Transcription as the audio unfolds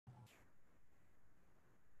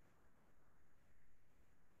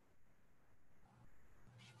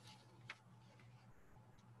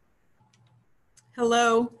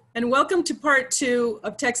Hello, and welcome to part 2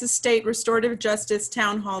 of Texas State Restorative Justice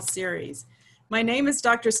Town Hall Series. My name is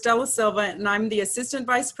Dr. Stella Silva, and I'm the Assistant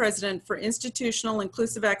Vice President for Institutional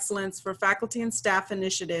Inclusive Excellence for Faculty and Staff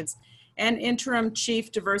Initiatives and Interim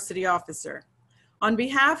Chief Diversity Officer. On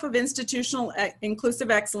behalf of Institutional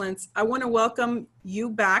Inclusive Excellence, I want to welcome you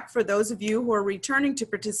back for those of you who are returning to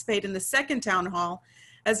participate in the second Town Hall,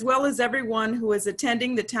 as well as everyone who is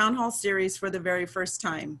attending the Town Hall Series for the very first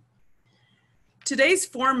time. Today's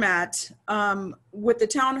format with the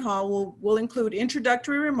Town Hall will include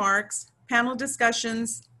introductory remarks, panel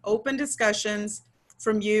discussions, open discussions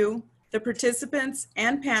from you, the participants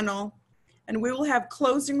and panel, and we will have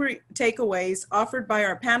closing takeaways offered by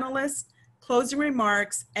our panelists, closing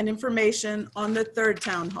remarks, and information on the third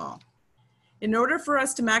Town Hall. In order for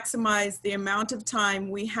us to maximize the amount of time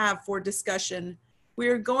we have for discussion, we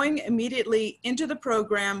are going immediately into the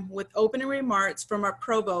program with opening remarks from our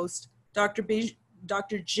provost, Dr.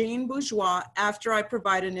 Jean Bourgeois, after I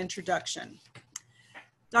provide an introduction.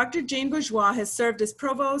 Dr. Jean Bourgeois has served as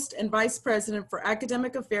Provost and Vice President for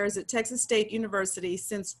Academic Affairs at Texas State University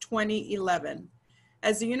since 2011.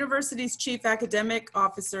 As the university's Chief Academic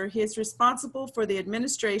Officer, he is responsible for the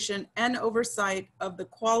administration and oversight of the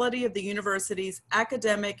quality of the university's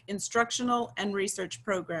academic, instructional, and research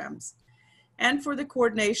programs, and for the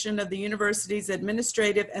coordination of the university's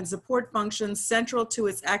administrative and support functions central to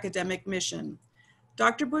its academic mission.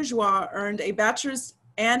 Dr. Bourgeois earned a bachelor's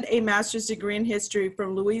and a master's degree in history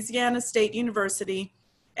from Louisiana State University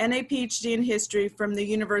and a PhD in history from the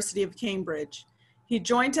University of Cambridge. He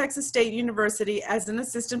joined Texas State University as an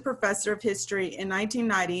assistant professor of history in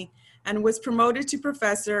 1990 and was promoted to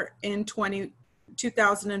professor in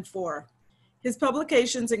 2004. His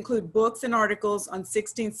publications include books and articles on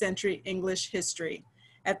 16th century English history.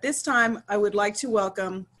 At this time, I would like to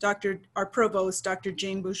welcome our Provost, Dr.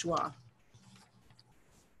 Jean Bourgeois.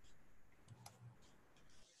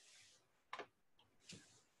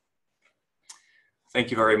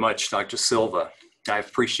 Thank you very much, Dr. Silva. I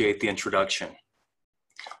appreciate the introduction.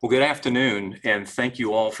 Well, good afternoon, and thank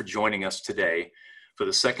you all for joining us today for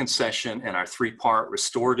the second session in our three-part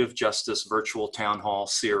Restorative Justice Virtual Town Hall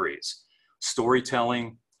series: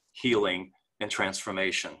 Storytelling, Healing, and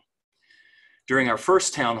Transformation. During our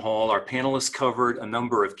first town hall, our panelists covered a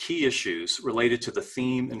number of key issues related to the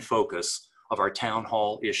theme and focus of our town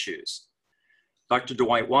hall issues. Dr.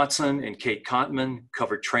 Dwight Watson and Kate Kottman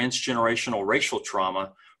covered transgenerational racial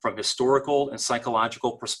trauma from historical and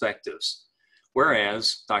psychological perspectives,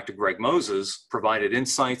 whereas Dr. Greg Moses provided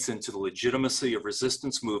insights into the legitimacy of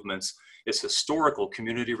resistance movements as historical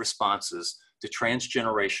community responses to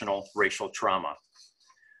transgenerational racial trauma.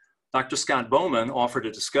 Dr. Scott Bowman offered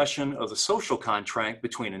a discussion of the social contract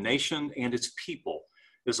between a nation and its people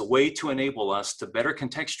as a way to enable us to better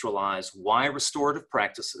contextualize why restorative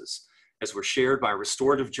practices, as were shared by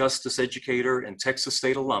restorative justice educator and Texas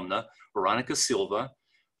State alumna, Veronica Silva,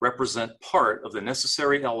 represent part of the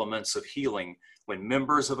necessary elements of healing when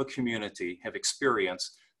members of a community have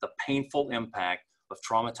experienced the painful impact of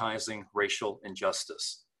traumatizing racial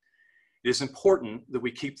injustice. It is important that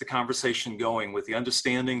we keep the conversation going with the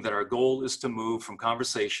understanding that our goal is to move from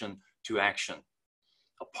conversation to action.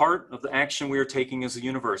 A part of the action we are taking as a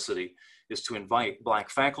university is to invite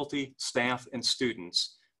Black faculty, staff, and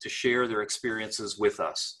students to share their experiences with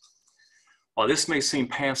us. While this may seem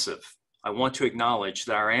passive, I want to acknowledge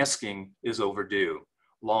that our asking is overdue,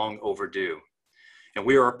 long overdue. And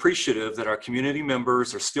we are appreciative that our community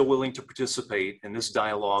members are still willing to participate in this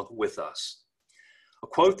dialogue with us. A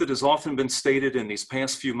quote that has often been stated in these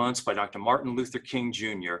past few months by Dr. Martin Luther King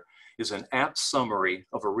Jr. is an apt summary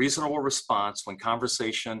of a reasonable response when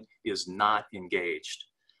conversation is not engaged.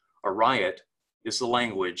 A riot is the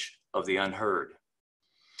language of the unheard.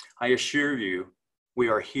 I assure you, we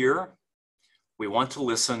are here, we want to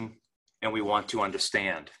listen, and we want to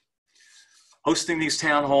understand. Hosting these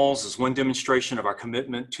town halls is one demonstration of our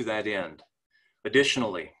commitment to that end.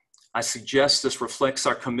 Additionally, I suggest this reflects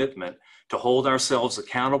our commitment to hold ourselves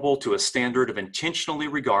accountable to a standard of intentionally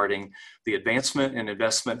regarding the advancement and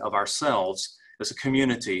investment of ourselves as a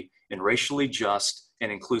community in racially just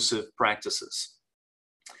and inclusive practices.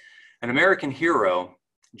 An American hero,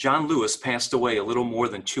 John Lewis, passed away a little more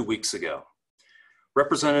than 2 weeks ago.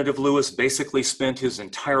 Representative Lewis basically spent his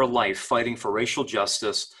entire life fighting for racial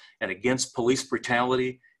justice and against police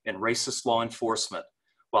brutality and racist law enforcement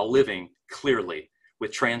while living clearly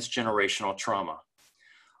with transgenerational trauma.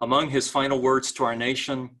 Among his final words to our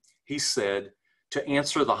nation, he said, "To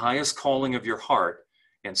answer the highest calling of your heart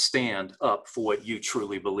and stand up for what you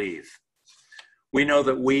truly believe." We know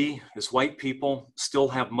that we, as white people, still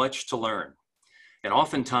have much to learn. And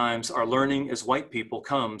oftentimes our learning as white people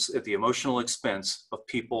comes at the emotional expense of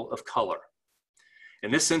people of color.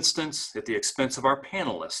 In this instance, at the expense of our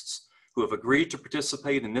panelists who have agreed to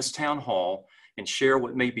participate in this town hall and share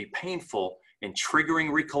what may be painful and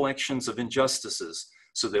triggering recollections of injustices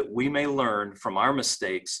so that we may learn from our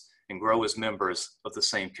mistakes and grow as members of the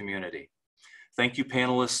same community. Thank you,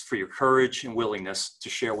 panelists, for your courage and willingness to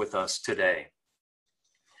share with us today.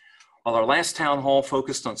 While our last town hall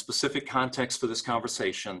focused on specific context for this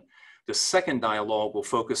conversation, the second dialogue will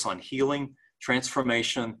focus on healing,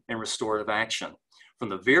 transformation, and restorative action from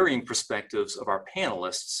the varying perspectives of our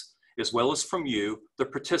panelists, as well as from you, the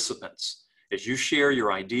participants, as you share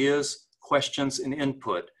your ideas, questions, and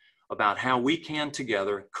input about how we can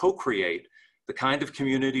together co-create the kind of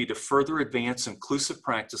community to further advance inclusive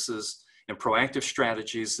practices and proactive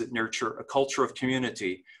strategies that nurture a culture of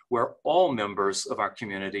community where all members of our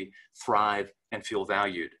community thrive and feel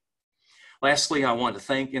valued. Lastly, I want to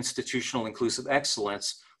thank Institutional Inclusive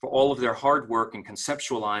Excellence for all of their hard work in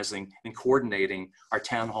conceptualizing and coordinating our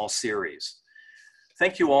town hall series.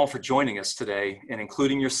 Thank you all for joining us today and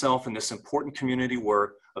including yourself in this important community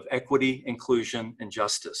work of equity, inclusion, and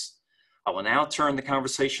justice. I will now turn the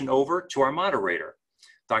conversation over to our moderator,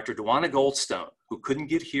 Dr. Dewana Goldstone, who couldn't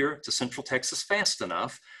get here to Central Texas fast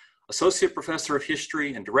enough, Associate Professor of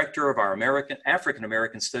History and Director of our African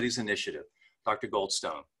American Studies Initiative. Dr.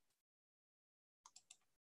 Goldstone.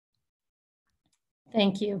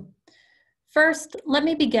 Thank you. First, let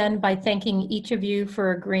me begin by thanking each of you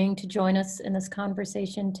for agreeing to join us in this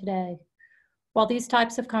conversation today. While these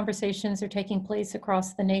types of conversations are taking place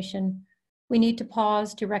across the nation, we need to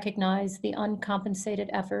pause to recognize the uncompensated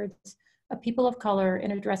efforts of people of color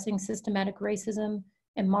in addressing systematic racism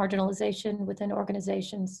and marginalization within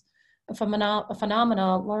organizations, a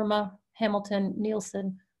phenomena Lerma, Hamilton,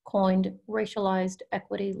 Nielsen coined racialized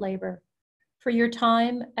equity labor. For your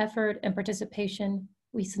time, effort, and participation,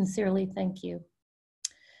 we sincerely thank you.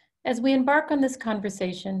 As we embark on this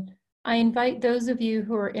conversation, I invite those of you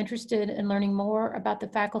who are interested in learning more about the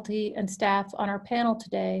faculty and staff on our panel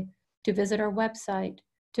today to visit our website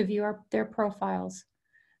to view their profiles.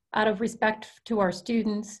 Out of respect to our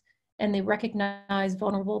students and the recognized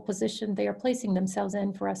vulnerable position they are placing themselves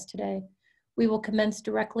in for us today, we will commence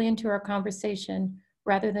directly into our conversation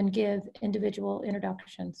rather than give individual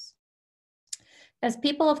introductions. As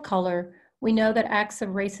people of color, we know that acts of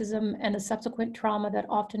racism and the subsequent trauma that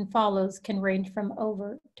often follows can range from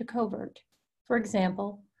overt to covert. For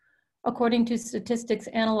example, according to statistics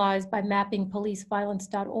analyzed by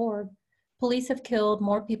mappingpoliceviolence.org, police have killed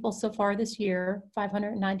more people so far this year,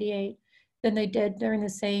 598, than they did during the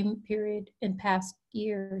same period in past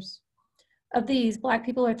years. Of these, Black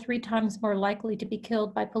people are 3 times more likely to be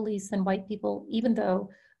killed by police than white people, even though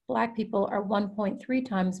Black people are 1.3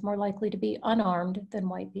 times more likely to be unarmed than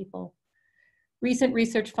white people. Recent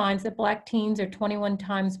research finds that Black teens are 21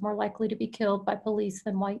 times more likely to be killed by police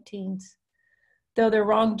than white teens. Though their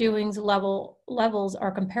wrongdoings levels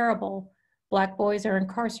are comparable, Black boys are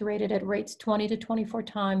incarcerated at rates 20 to 24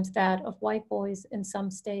 times that of white boys in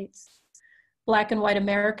some states. Black and white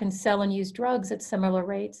Americans sell and use drugs at similar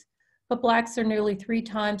rates, but Blacks are nearly 3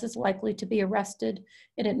 times as likely to be arrested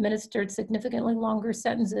and administered significantly longer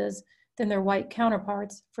sentences than their white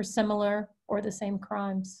counterparts for similar or the same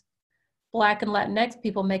crimes. Black and Latinx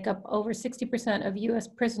people make up over 60% of US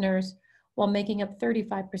prisoners, while making up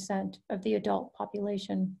 35% of the adult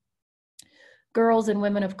population. Girls and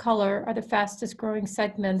women of color are the fastest growing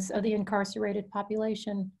segments of the incarcerated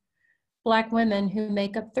population. Black women, who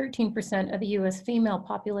make up 13% of the US female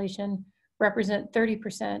population, represent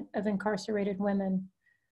 30% of incarcerated women.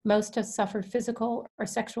 Most have suffered physical or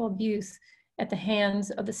sexual abuse at the hands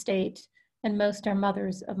of the state, and most are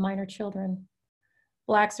mothers of minor children.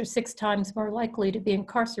 Blacks are 6 times more likely to be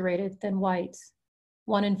incarcerated than whites.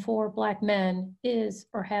 1 in 4 Black men is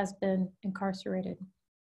or has been incarcerated.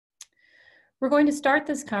 We're going to start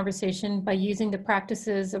this conversation by using the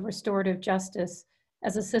practices of restorative justice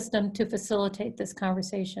as a system to facilitate this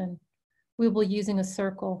conversation. We will be using a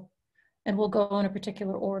circle, and we'll go in a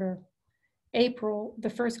particular order. April, the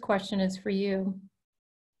first question is for you.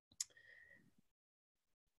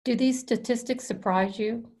 Do these statistics surprise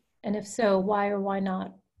you? And if so, why or why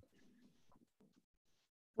not?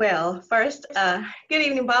 Well, first, good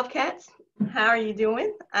evening, Bobcats. How are you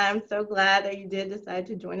doing? I'm so glad that you did decide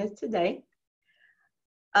to join us today.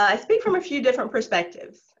 I speak from a few different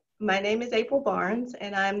perspectives. My name is April Barnes,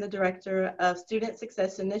 and I'm the Director of Student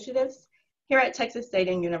Success Initiatives here at Texas State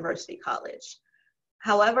and University College.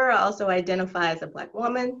 However, I also identify as a Black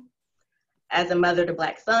woman, as a mother to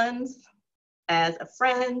Black sons, as a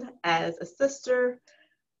friend, as a sister,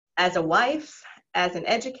 as a wife, as an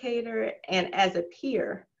educator, and as a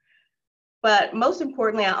peer. But most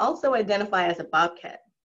importantly, I also identify as a Bobcat.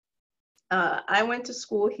 I went to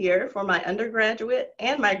school here for my undergraduate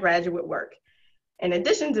and my graduate work. In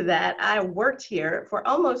addition to that, I worked here for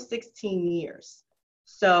almost 16 years.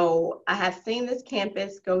 So I have seen this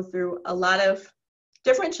campus go through a lot of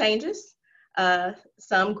different changes,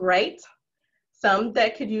 some great, some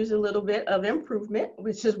that could use a little bit of improvement,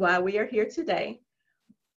 which is why we are here today.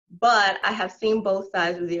 But I have seen both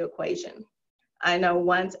sides of the equation. I know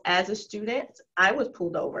once as a student, I was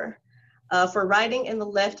pulled over for riding in the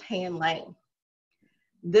left-hand lane.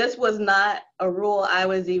 This was not a rule I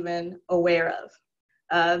was even aware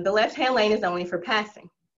of. The left-hand lane is only for passing.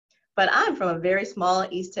 But I'm from a very small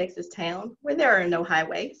East Texas town where there are no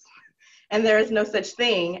highways, and there is no such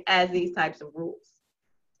thing as these types of rules.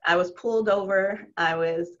 I was pulled over, I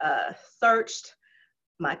was searched,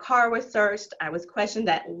 my car was searched, I was questioned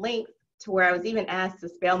at length to where I was even asked to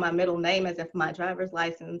spell my middle name as if my driver's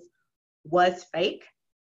license was fake.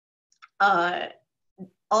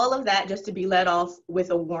 All of that just to be let off with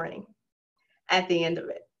a warning at the end of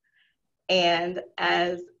it. And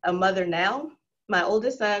as a mother now, my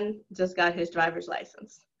oldest son just got his driver's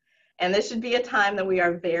license. And this should be a time that we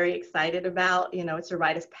are very excited about. You know, it's a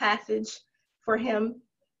rite of passage for him.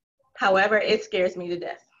 However, it scares me to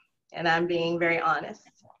death. And I'm being very honest.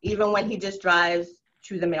 Even when he just drives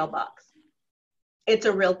to the mailbox, it's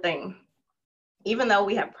a real thing. Even though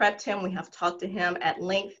we have prepped him, we have talked to him at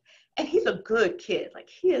length, and he's a good kid. Like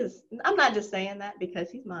he is, I'm not just saying that because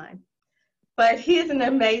he's mine, but he is an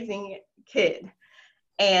amazing kid.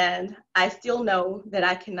 And I still know that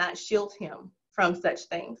I cannot shield him from such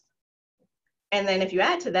things. And then if you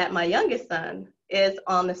add to that, my youngest son is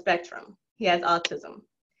on the spectrum. He has autism.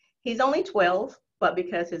 He's only 12, but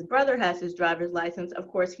because his brother has his driver's license, of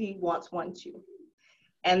course, he wants one too.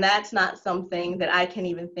 And that's not something that I can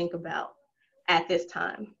even think about at this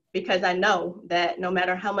time, because I know that no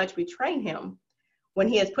matter how much we train him, when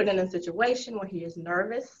he is put in a situation where he is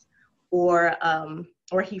nervous or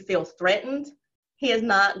he feels threatened, he is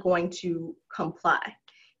not going to comply.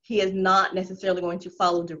 He is not necessarily going to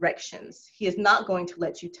follow directions. He is not going to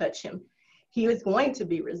let you touch him. He is going to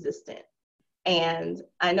be resistant. And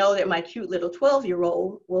I know that my cute little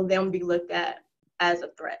 12-year-old will then be looked at as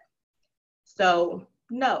a threat. So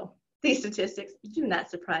no, these statistics do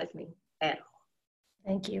not surprise me at all.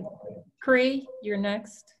 Thank you. Cree, you're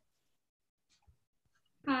next.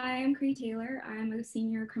 Hi, I'm Cree Taylor. I'm a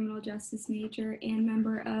senior criminal justice major and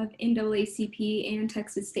member of NAACP and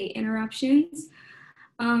Texas State Interruptions.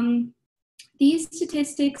 These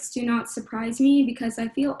statistics do not surprise me because I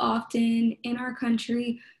feel often in our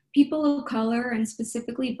country, people of color and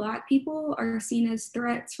specifically Black people are seen as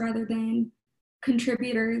threats rather than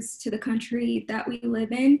contributors to the country that we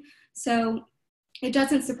live in. So it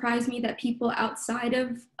doesn't surprise me that people outside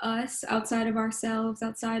of us, outside of ourselves,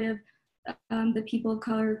 outside of the people of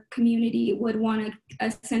color community would want to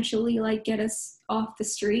essentially like get us off the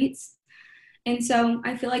streets. And so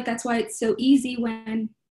I feel like that's why it's so easy when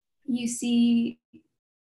you see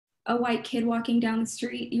a white kid walking down the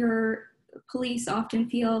street, your police often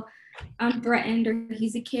feel threatened, or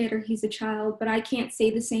he's a kid or he's a child. But I can't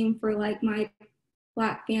say the same for like my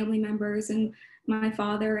Black family members and my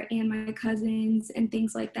father and my cousins and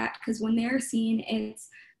things like that, because when they're seen, it's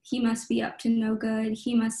he must be up to no good,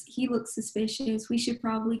 he looks suspicious, we should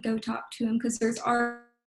probably go talk to him, because there's already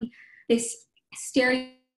this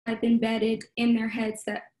stereotype embedded in their heads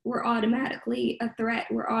that we're automatically a threat,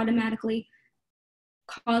 we're automatically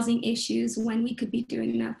causing issues when we could be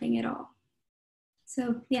doing nothing at all.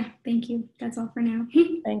 So yeah, thank you. That's all for now.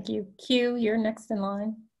 Thank you. Q, you're next in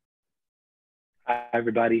line. Hi,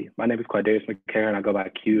 everybody. My name is Quadarius McCarron, and I go by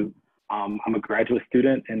Q. I'm a graduate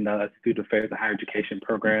student in the Student Affairs and Higher Education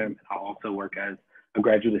program, and I also work as a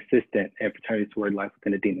graduate assistant in fraternity sorority life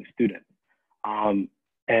within the Dean of Students.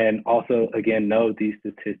 And also, again, no, these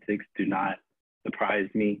statistics do not surprise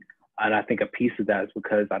me. And I think a piece of that is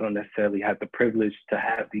because I don't necessarily have the privilege to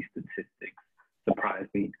have these statistics surprise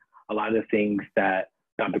me. A lot of the things that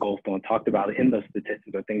Dr. Goldstone talked about in those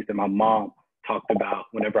statistics are things that my mom talked about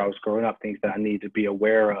whenever I was growing up, things that I needed to be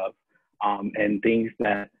aware of, and things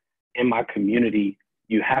that in my community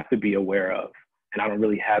you have to be aware of. And I don't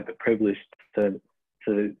really have the privilege to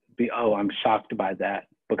be, oh, I'm shocked by that,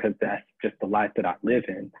 because that's just the life that I live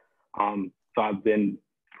in. So I've been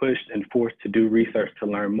pushed and forced to do research to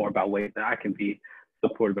learn more about ways that I can be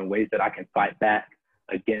supportive and ways that I can fight back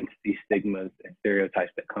against these stigmas and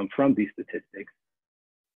stereotypes that come from these statistics.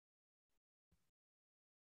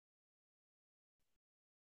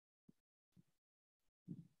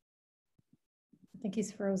 I think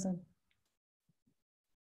he's frozen.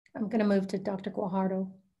 I'm going to move to Dr.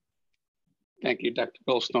 Guajardo. Thank you, Dr.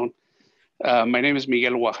 Goldstone. My name is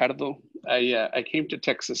Miguel Guajardo. I came to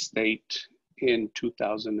Texas State in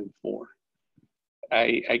 2004.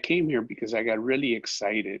 I came here because I got really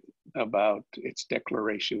excited about its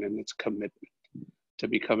declaration and its commitment to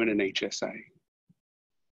becoming an HSI.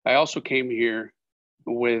 I also came here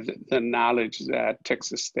with the knowledge that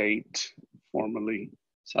Texas State, formerly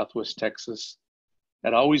Southwest Texas,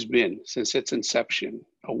 had always been, since its inception,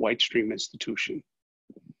 a white stream institution.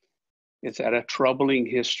 It's had a troubling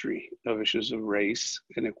history of issues of race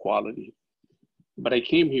and equality. But I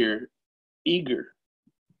came here eager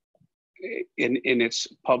in its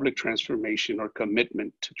public transformation or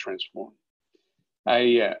commitment to transform.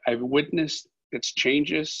 I've witnessed its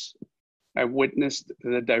changes. I've witnessed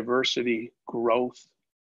the diversity, growth.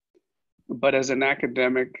 But as an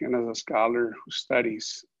academic and as a scholar who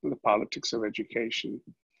studies the politics of education,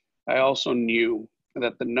 I also knew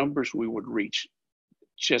that the numbers we would reach,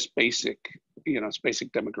 just basic, it's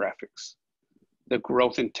basic demographics. The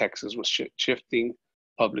growth in Texas was shifting,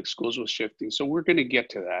 public schools was shifting. So we're gonna get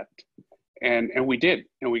to that. And we did,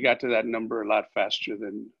 and we got to that number a lot faster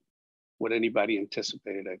than what anybody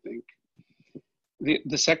anticipated, I think.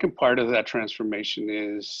 The second part of that transformation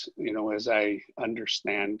is, as I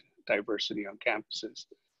understand diversity on campuses,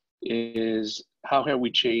 is how have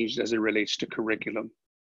we changed as it relates to curriculum,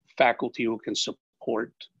 faculty who can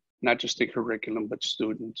support not just the curriculum, but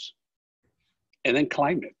students, and then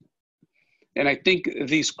climate. And I think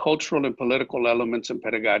these cultural and political elements and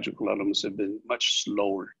pedagogical elements have been much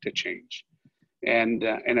slower to change. And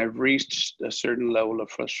I've reached a certain level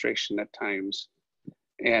of frustration at times.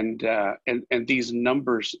 And these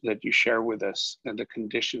numbers that you share with us and the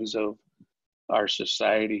conditions of our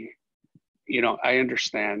society, I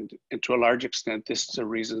understand, and to a large extent, this is a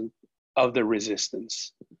reason of the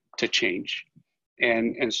resistance to change.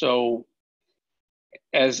 And so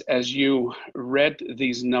as you read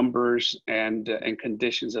these numbers and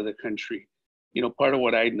conditions of the country, part of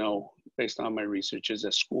what I know based on my research is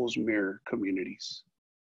that schools mirror communities.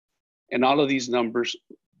 And all of these numbers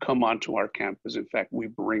come onto our campus. In fact, we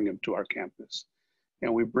bring them to our campus.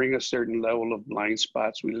 And we bring a certain level of blind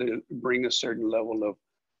spots. We bring a certain level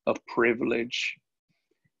of privilege.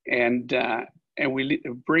 And we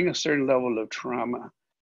bring a certain level of trauma.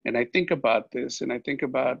 And I think about this, and I think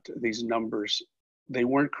about these numbers. They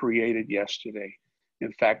weren't created yesterday.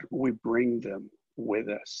 In fact, we bring them with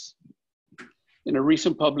us. In a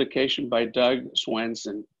recent publication by Doug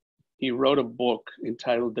Swenson, he wrote a book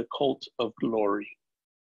entitled The Cult of Glory,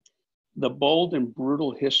 the bold and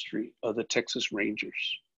brutal history of the Texas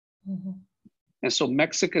Rangers. Mm-hmm. And so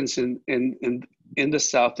Mexicans in the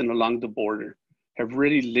South and along the border have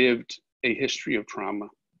really lived a history of trauma.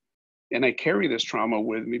 And I carry this trauma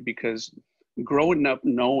with me because growing up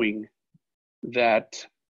knowing that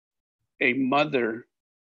a mother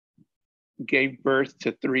gave birth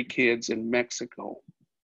to 3 kids in Mexico,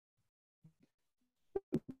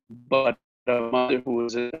 but a mother who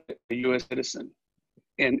was a US citizen.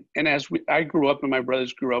 And as I grew up and my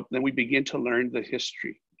brothers grew up, then we begin to learn the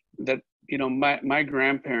history that, my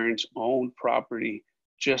grandparents owned property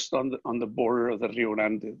just on the border of the Rio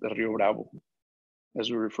Grande, the Rio Bravo, as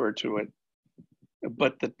we refer to it.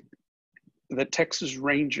 But the Texas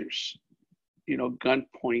Rangers,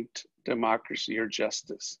 gunpoint democracy or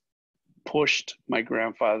justice, pushed my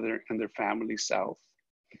grandfather and their family south.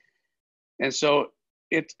 And so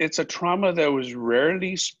it's a trauma that was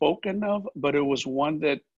rarely spoken of, but it was one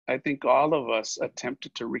that I think all of us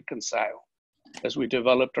attempted to reconcile as we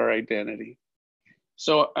developed our identity.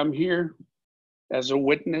 So I'm here as a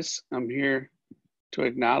witness. I'm here to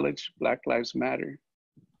acknowledge Black Lives Matter,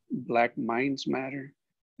 Black minds matter,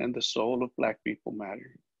 and the soul of Black people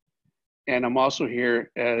matter. And I'm also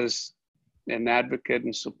here as an advocate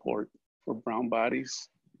and support for brown bodies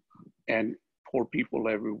and poor people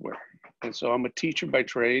everywhere. And so I'm a teacher by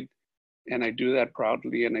trade, and I do that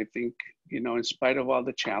proudly. And I think, in spite of all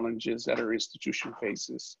the challenges that our institution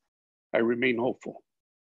faces, I remain hopeful.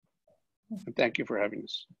 And thank you for having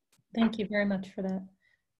us. Thank you very much for that.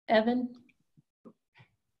 Evan?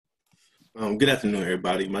 Good afternoon,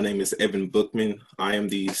 everybody. My name is Evan Bookman. I am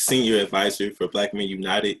the Senior Advisor for Black Men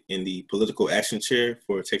United and the Political Action Chair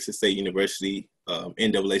for Texas State University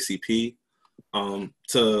NAACP.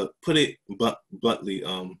 To put it bluntly,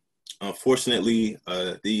 unfortunately,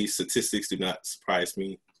 these statistics do not surprise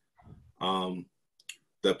me.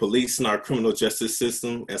 The police and our criminal justice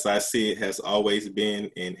system, as I see it, has always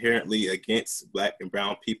been inherently against Black and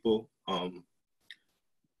brown people.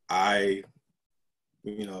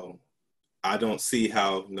 I don't see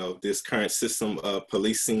how this current system of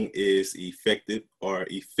policing is effective or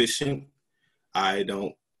efficient.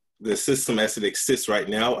 The system as it exists right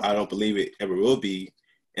now, I don't believe it ever will be.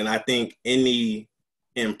 And I think any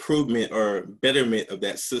improvement or betterment of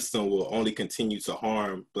that system will only continue to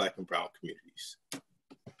harm Black and Brown communities.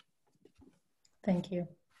 Thank you.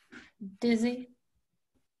 Dizzy?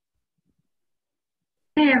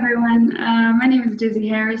 Hey everyone, my name is Dizzy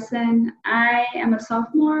Harrison. I am a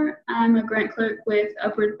sophomore. I'm a grant clerk with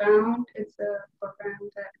Upward Bound. It's a program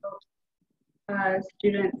that helps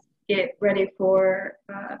students get ready for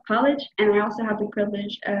college. And I also have the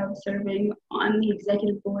privilege of serving on the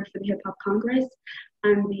executive board for the Hip Hop Congress.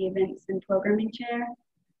 I'm the events and programming chair.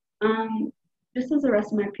 Just as the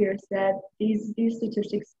rest of my peers said, these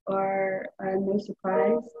statistics are no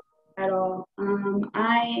surprise at all.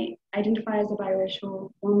 I identify as a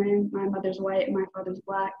biracial woman. My mother's white, my father's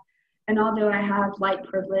Black. And although I have light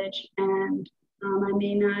privilege and I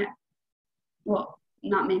may not, well,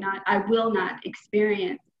 not may not, I will not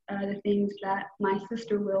experience the things that my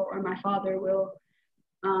sister will or my father will,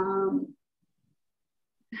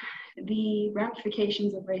 the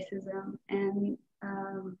ramifications of racism and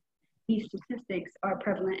these statistics are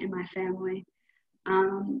prevalent in my family.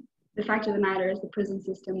 The fact of the matter is the prison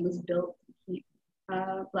system was built to keep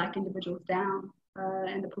Black individuals down,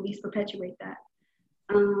 and the police perpetuate that.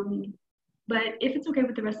 But if it's okay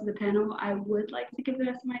with the rest of the panel, I would like to give the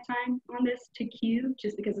rest of my time on this to Q,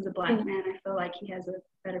 just because as a Black man, I feel like he has a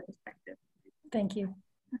better perspective. Thank you.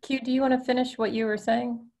 Q, do you want to finish what you were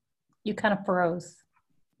saying? You kind of froze.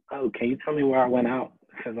 Oh, can you tell me where I went out?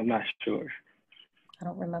 Because I'm not sure. I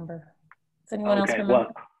don't remember. Does anyone else remember?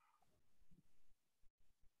 Well,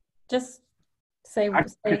 just say. I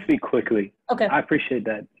can speak quickly. Okay. I appreciate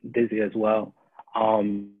that, Dizzy, as well.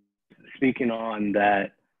 Speaking on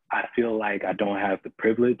that, I feel like I don't have the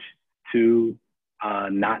privilege to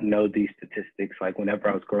not know these statistics. Like whenever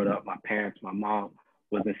I was growing up, my parents, my mom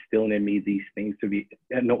was instilling in me these things to be,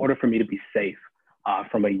 in order for me to be safe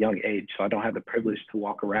from a young age. So I don't have the privilege to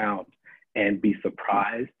walk around and be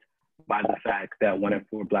surprised by the fact that 1 in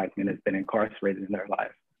 4 Black men has been incarcerated in their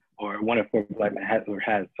life, or 1 in 4 Black men has or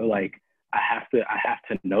has. So like, I have to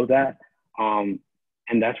know that.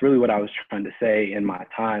 And that's really what I was trying to say in my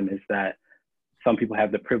time, is that some people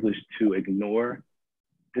have the privilege to ignore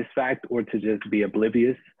this fact or to just be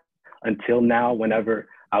oblivious until now, whenever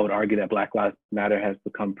I would argue that Black Lives Matter has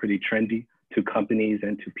become pretty trendy to companies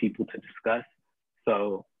and to people to discuss.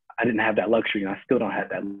 So I didn't have that luxury, and I still don't have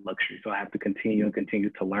that luxury. So I have to continue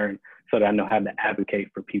to learn so that I know how to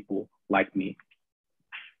advocate for people like me.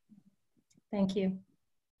 Thank you.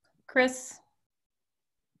 Chris?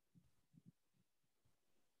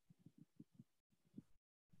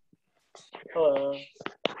 Hello.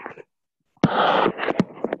 I'm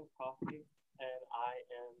Coffee, and I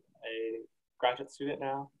am a graduate student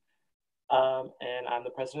now, and I'm the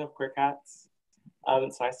president of Queer Cats.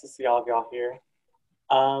 It's nice to see all of y'all here.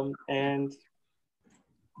 And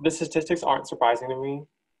the statistics aren't surprising to me.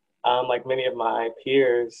 Like many of my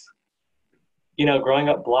peers, you know, growing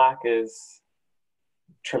up Black is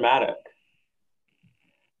traumatic.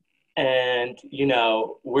 And, you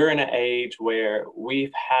know, we're in an age where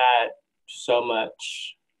we've had so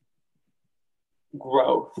much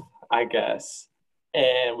growth, I guess.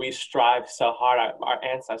 And we strive so hard, our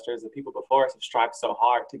ancestors, the people before us have strived so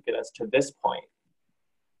hard to get us to this point.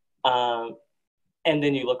 And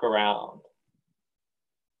then you look around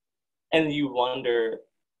and you wonder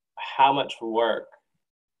how much work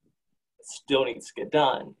still needs to get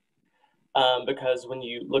done. Because when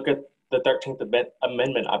you look at the 13th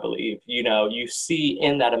Amendment, I believe, you know, you see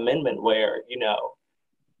in that amendment where, you know,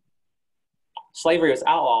 slavery was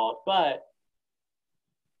outlawed, but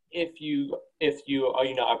if you are,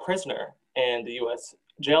 you know, a prisoner in the U.S.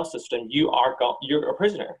 jail system, you're a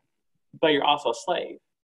prisoner, but you're also a slave.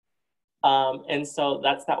 And so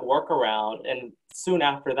that's that workaround. And soon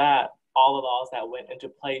after that, all the laws that went into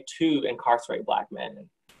play to incarcerate Black men,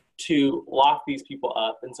 to lock these people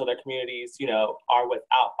up. And so their communities, you know, are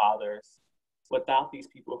without fathers, without these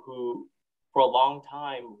people who for a long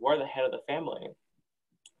time were the head of the family.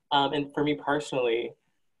 And for me personally,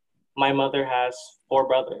 my mother has 4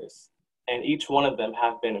 brothers, and each one of them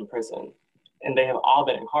have been in prison, and they have all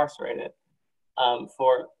been incarcerated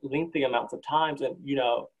for lengthy amounts of times. And, you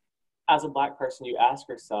know, as a Black person, you ask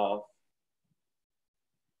yourself,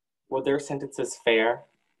 were their sentences fair?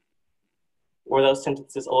 Were those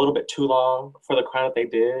sentences a little bit too long for the crime that they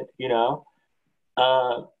did, you know?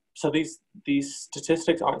 So these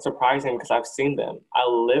statistics aren't surprising because I've seen them. I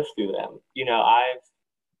lived through them. You know, I've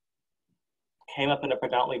came up in a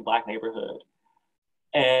predominantly Black neighborhood.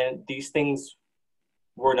 And these things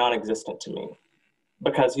were non-existent to me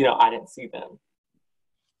because, you know, I didn't see them,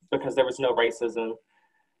 because there was no racism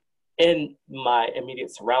in my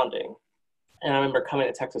immediate surrounding. And I remember coming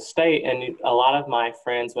to Texas State, and a lot of my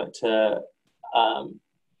friends went to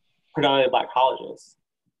predominantly Black colleges.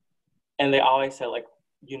 And they always said, like,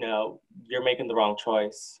 you know, you're making the wrong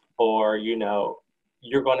choice, or, you know,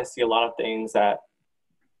 you're going to see a lot of things that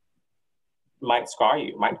might scar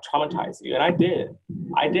you, might traumatize you. And I did.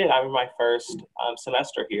 I remember my first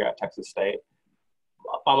semester here at Texas State,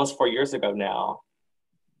 almost 4 years ago now.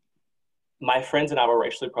 My friends and I were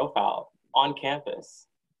racially profiled on campus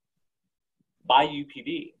by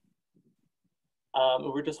UPD. We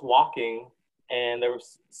were just walking, and there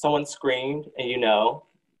was someone screamed, and, you know,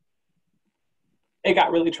 it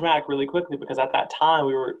got really traumatic really quickly, because at that time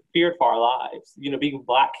we were feared for our lives, you know, being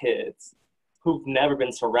Black kids who've never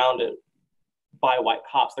been surrounded by white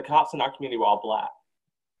cops. The cops in our community were all Black.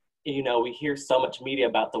 You know, we hear so much media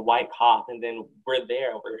about the white cop, and then we're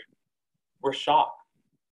there, we're shocked,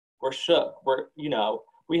 we're shook, you know,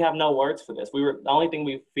 we have no words for this. The only thing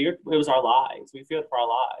we feared, it was our lives. We feared for our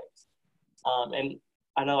lives. And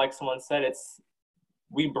I know, like someone said,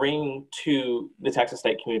 we bring to the Texas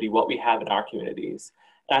State community what we have in our communities.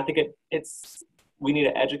 And I think we need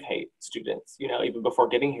to educate students, you know, even before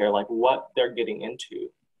getting here, like what they're getting into.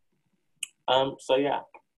 So yeah.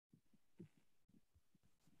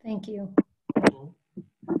 Thank you.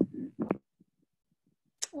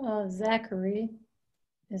 Zachary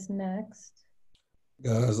is next.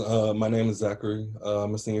 Guys, my name is Zachary.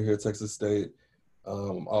 I'm a senior here at Texas State.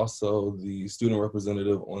 Also the student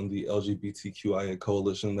representative on the LGBTQIA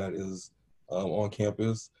coalition that is on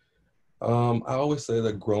campus. I always say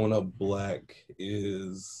that growing up Black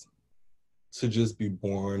is to just be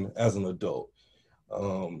born as an adult.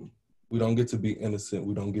 We don't get to be innocent.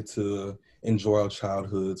 We don't get to enjoy our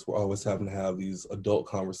childhoods. We're always having to have these adult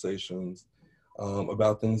conversations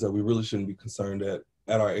about things that we really shouldn't be concerned at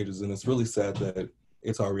our ages. And it's really sad that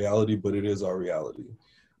it's our reality, but it is our reality.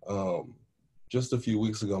 Just a few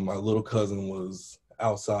weeks ago, my little cousin was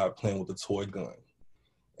outside playing with a toy gun.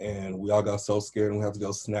 And we all got so scared, and we had to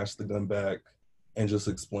go snatch the gun back and just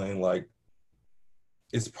explain, like,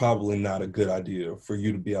 it's probably not a good idea for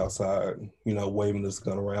you to be outside, you know, waving this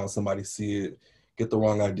gun around. Somebody see it, get the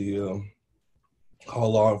wrong idea,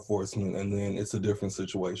 call law enforcement, and then it's a different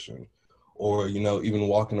situation. Or, you know, even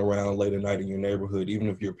walking around late at night in your neighborhood, even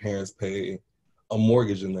if your parents pay a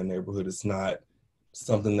mortgage in their neighborhood, it's not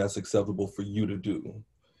something that's acceptable for you to do,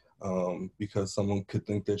 because someone could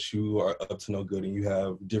think that you are up to no good and you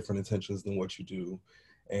have different intentions than what you do.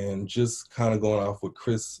 And just kind of going off what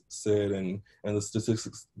Chris said and the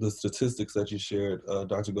statistics that you shared,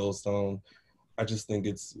 Dr. Goldstone, I just think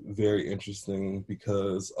it's very interesting,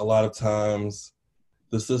 because a lot of times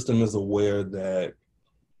the system is aware that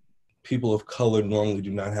people of color normally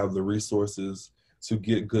do not have the resources to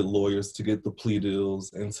get good lawyers, to get the plea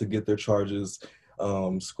deals, and to get their charges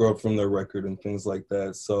scrubbed from their record and things like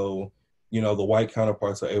that. So, you know, the white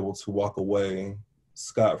counterparts are able to walk away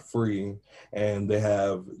scot-free, and they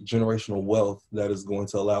have generational wealth that is going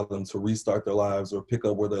to allow them to restart their lives or pick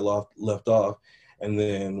up where they left off. And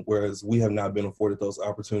then, whereas we have not been afforded those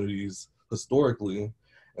opportunities historically.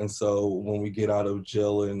 And so when we get out of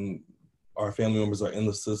jail and our family members are in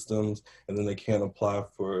the systems, and then they can't apply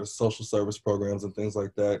for social service programs and things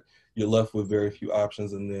like that, you're left with very few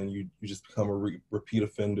options, and then you just become a repeat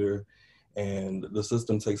offender, and the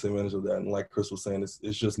system takes advantage of that. And like Chris was saying, it's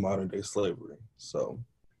just modern day slavery. So.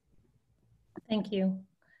 Thank you.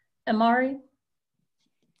 Amari?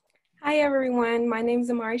 Hi, everyone. My name is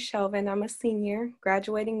Amari Shelvin. I'm a senior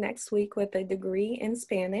graduating next week with a degree in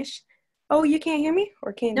Spanish. Oh, you can't hear me?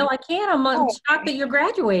 Or can you? No, I can. I'm shocked that you're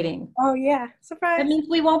graduating. Oh, yeah. Surprise. That means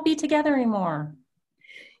we won't be together anymore.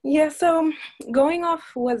 Yeah, so going off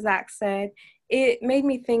what Zach said, it made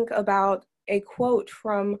me think about a quote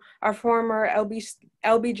from our former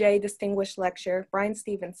LBJ Distinguished Lecturer, Brian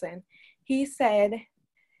Stevenson. He said,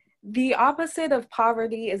 "The opposite of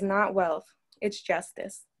poverty is not wealth, it's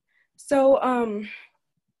justice." So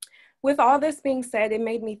with all this being said, it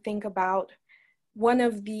made me think about one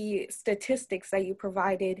of the statistics that you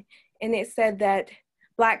provided, and it said that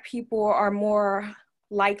Black people are more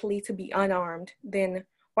likely to be unarmed than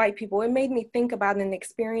white people. It made me think about an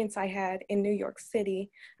experience I had in New York City.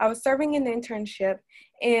 I was serving an internship,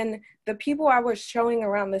 and the people I was showing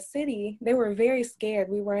around the city, they were very scared.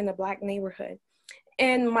 We were in a Black neighborhood.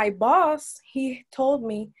 And my boss, he told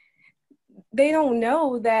me, they don't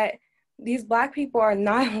know that these Black people are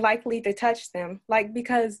not likely to touch them. Like,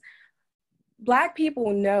 because Black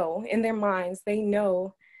people know in their minds, they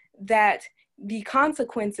know that the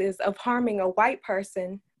consequences of harming a white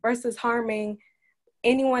person versus harming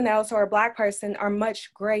anyone else or a Black person are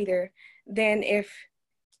much greater than if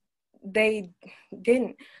they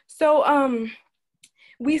didn't. So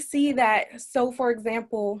we see that, so for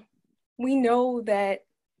example, we know that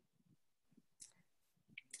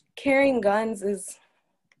carrying guns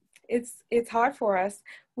it's hard for us.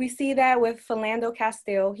 We see that with Philando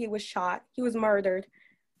Castile. He was shot, he was murdered.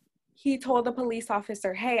 He told the police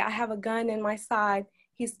officer, hey, I have a gun in my side.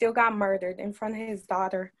 He still got murdered in front of his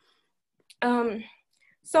daughter.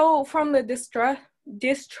 So from the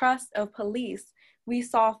distrust of police, we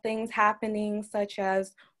saw things happening such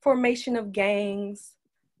as formation of gangs.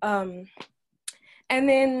 And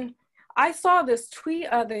then I saw this tweet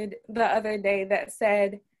the other day that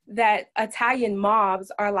said that Italian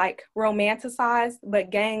mobs are like romanticized, but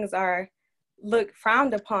gangs are looked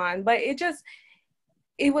frowned upon. But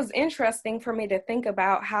it was interesting for me to think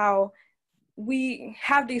about how we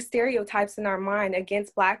have these stereotypes in our mind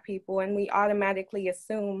against Black people, and we automatically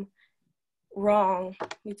assume wrong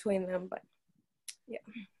between them. But yeah.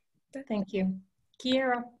 Thank you.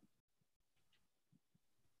 Kiera.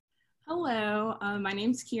 Hello, my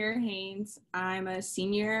name is Kiera Haynes. I'm a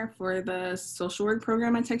senior for the social work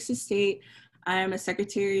program at Texas State. I'm a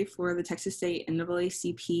secretary for the Texas State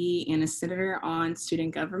NAACP and a senator on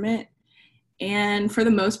student government. And for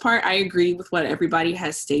the most part, I agree with what everybody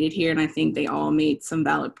has stated here, and I think they all made some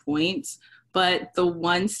valid points. But the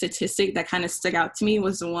one statistic that kind of stuck out to me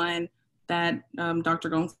was the one that Dr.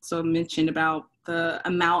 Gonzo mentioned about the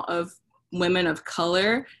amount of women of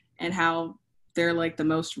color and how they're like the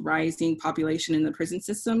most rising population in the prison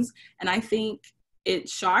systems. And I think it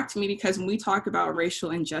shocked me because when we talk about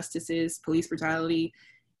racial injustices, police brutality,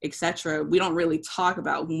 etc., we don't really talk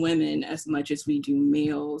about women as much as we do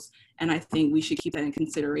males. And I think we should keep that in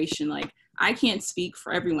consideration. Like, I can't speak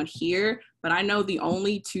for everyone here, but I know the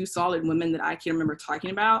only two solid women that I can remember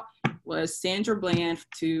talking about was Sandra Bland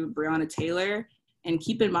to Breonna Taylor. And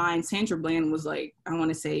keep in mind, Sandra Bland was like, I want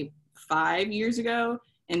to say 5 years ago,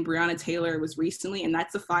 and Breonna Taylor was recently, and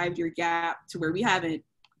that's a 5-year gap to where we haven't,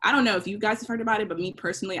 I don't know if you guys have heard about it, but me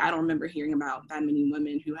personally, I don't remember hearing about that many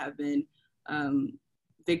women who have been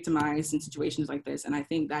victimized in situations like this. And I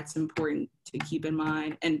think that's important to keep in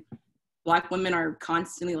mind. And Black women are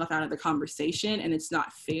constantly left out of the conversation, and it's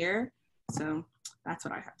not fair. So that's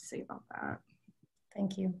what I have to say about that.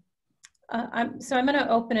 Thank you. I'm going to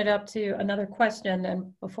open it up to another question.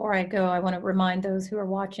 And before I go, I want to remind those who are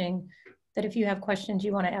watching that if you have questions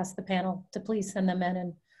you want to ask the panel, to please send them in,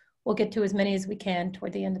 and we'll get to as many as we can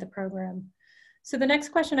toward the end of the program. So the next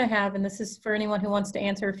question I have, and this is for anyone who wants to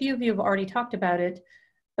answer, a few of you have already talked about it,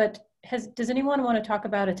 but does anyone want to talk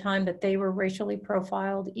about a time that they were racially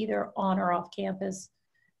profiled either on or off campus,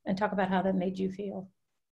 and talk about how that made you feel?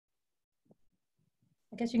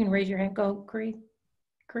 I guess you can raise your hand. Go, Cree.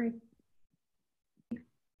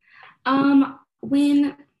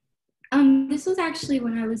 This was actually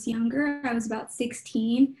when I was younger. I was about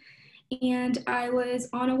 16, and I was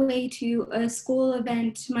on a way to a school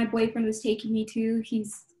event my boyfriend was taking me to.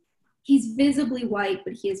 He's visibly white,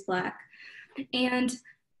 but he is Black. And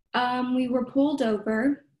we were pulled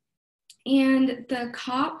over, and the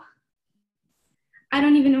cop, I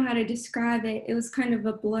don't even know how to describe it. It was kind of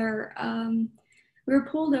a blur. We were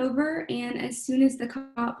pulled over, and as soon as the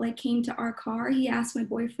cop came to our car, he asked my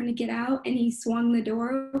boyfriend to get out, and he swung the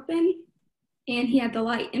door open, and he had the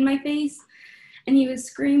light in my face, and he was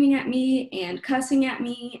screaming at me and cussing at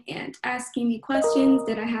me and asking me questions.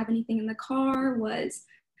 Did I have anything in the car? Was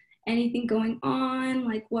anything going on?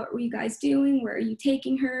 What were you guys doing? Where are you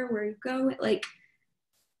taking her? Where are you going?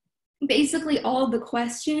 Basically all the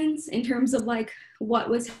questions in terms of what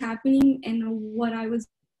was happening and what I was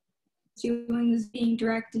doing was being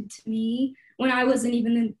directed to me when I wasn't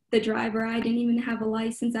even the driver. I didn't even have a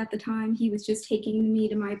license at the time. He was just taking me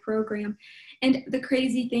to my program. And the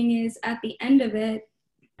crazy thing is, at the end of it,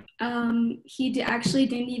 he actually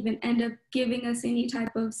didn't even end up giving us any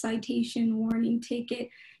type of citation, warning, ticket.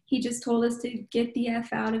 He just told us to get the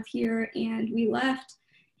F out of here, and we left.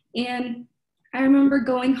 And I remember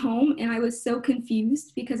going home, and I was so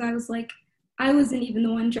confused because I was like, I wasn't even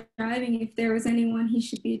the one driving. If there was anyone he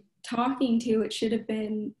should be talking to, it should have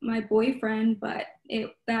been my boyfriend, but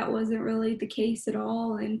that wasn't really the case at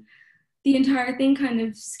all. And the entire thing kind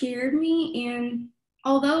of scared me. And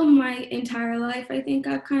although my entire life I think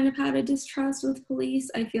I've kind of had a distrust with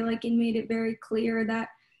police, I feel like it made it very clear that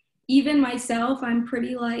even myself, I'm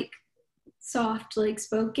pretty soft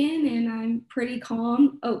spoken, and I'm pretty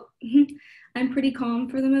calm. I'm pretty calm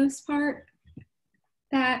for the most part.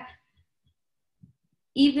 That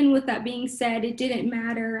even with that being said, it didn't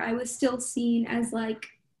matter. I was still seen as like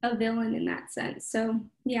a villain in that sense. So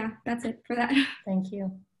yeah, that's it for that. Thank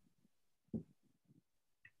you.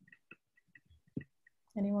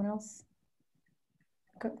 Anyone else?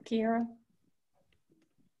 Kiara?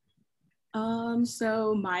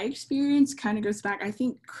 So my experience kind of goes back, I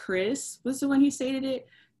think Chris was the one who stated it,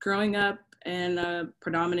 growing up in a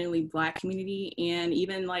predominantly Black community. And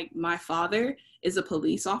even like my father is a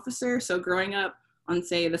police officer. So growing up on,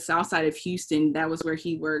 say, the south side of Houston, that was where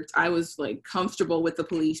he worked. I was like comfortable with the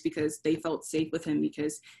police because they felt safe with him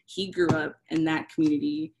because he grew up in that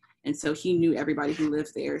community. And so he knew everybody who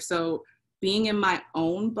lived there. So being in my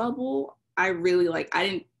own bubble, I really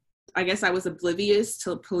I guess I was oblivious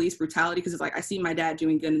to police brutality because it's like, I see my dad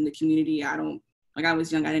doing good in the community. I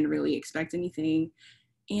was young, I didn't really expect anything.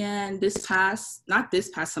 And not this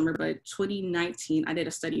past summer, but 2019, I did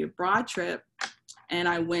a study abroad trip and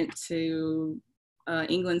I went to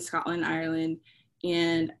England, Scotland, Ireland,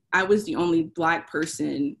 and I was the only Black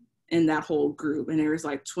person in that whole group. And there was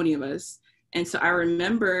like 20 of us. And so I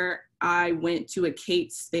remember I went to a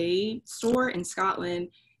Kate Spade store in Scotland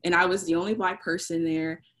and I was the only Black person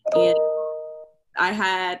there. And I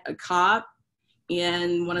had a cop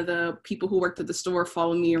and one of the people who worked at the store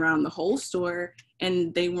followed me around the whole store,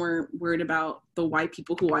 and they weren't worried about the white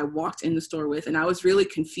people who I walked in the store with. And I was really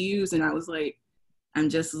confused, and I was like, I'm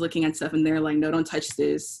just looking at stuff and they're like, no, don't touch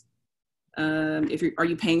this. Are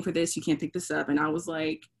you paying for this? You can't pick this up. And I was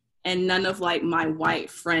like, and none of like my white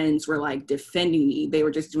friends were like defending me. They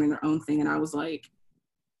were just doing their own thing. And I was like,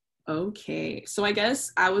 okay. So I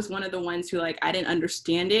guess I was one of the ones who like, I didn't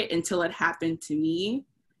understand it until it happened to me.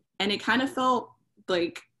 And it kind of felt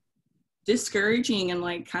like discouraging and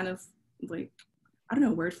like kind of like, I don't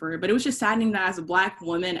know a word for it, but it was just saddening that as a Black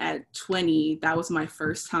woman at 20, that was my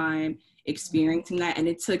first time experiencing that. And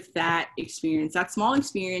it took that experience, that small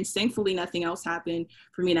experience, thankfully nothing else happened,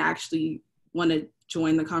 for me to actually want to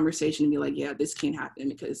join the conversation and be like, yeah, this can't happen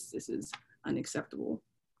because this is unacceptable.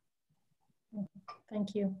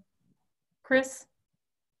 Thank you. Chris?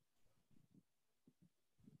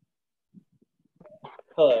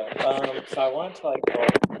 Hello. So I wanted to like go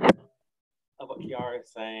of what Kiara is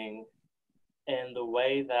saying, and the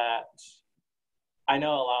way that I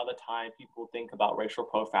know a lot of the time people think about racial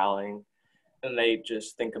profiling and they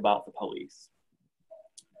just think about the police.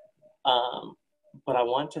 But I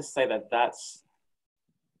want to say that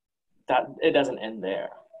it doesn't end there.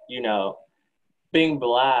 You know, being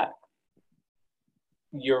Black,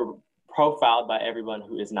 you're profiled by everyone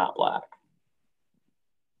who is not Black.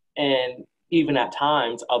 And even at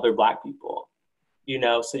times, other Black people, you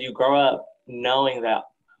know, so you grow up knowing that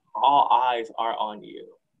all eyes are on you,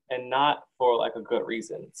 and not for like a good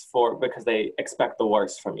reason. It's because they expect the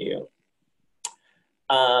worst from you.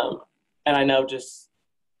 And I know just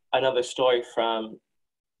another story from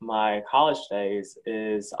my college days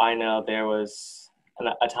is I know there was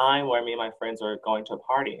a time where me and my friends were going to a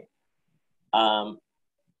party.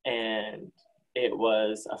 And it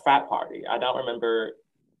was a frat party. I don't remember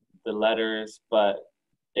the letters, but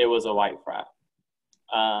it was a white frat.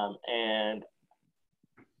 And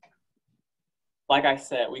like I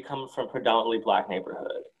said, we come from predominantly Black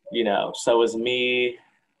neighborhood, you know, so it was me,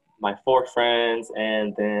 my 4 friends,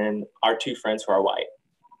 and then our 2 friends who are white.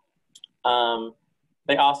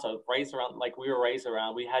 They also raised around, like we were raised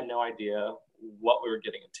around, we had no idea what we were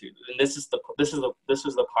getting into. And this is the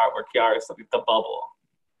part where Kiara is like the bubble.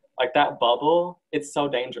 Like that bubble, it's so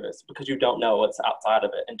dangerous because you don't know what's outside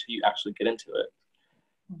of it until you actually get into it.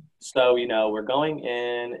 So, you know, we're going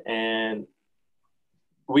in and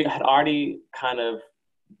we had already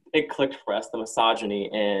it clicked for us, the misogyny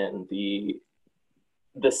and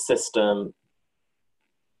the system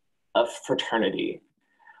of fraternity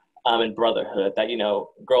and brotherhood that, you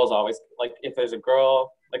know, girls always, like if there's a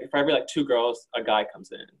girl, like for every like 2 girls, a guy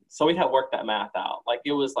comes in. So we had worked that math out. Like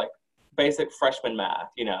it was like basic freshman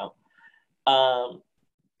math, you know.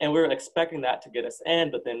 And we were expecting that to get us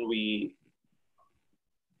in, but then we're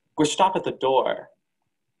stopped at the door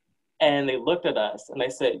and they looked at us and they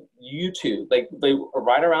said, you two, like they were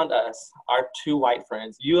right around us, our 2 white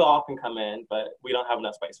friends, you all can come in, but we don't have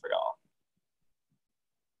enough space for y'all.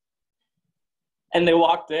 And they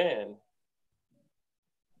walked in.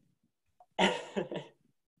 And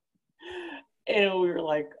we were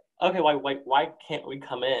like, okay, why can't we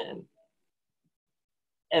come in?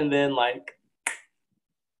 And then like,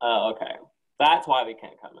 oh, okay, that's why we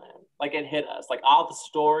can't come in. Like it hit us, like all the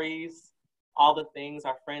stories, all the things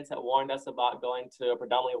our friends had warned us about going to a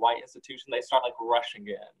predominantly white institution, they start like rushing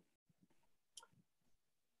in.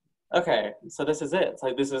 Okay, so this is it. It's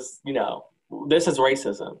like, this is, you know, this is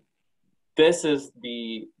racism. this is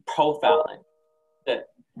the profiling that,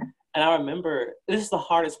 and I remember this is the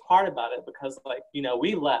hardest part about it because, like, you know,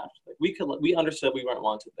 we left, like, we understood we weren't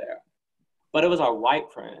wanted there, but it was our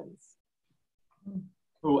white friends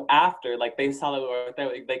who, after, like, they saw that we were there,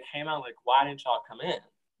 they came out like, why didn't y'all come in?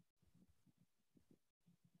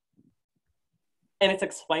 And it's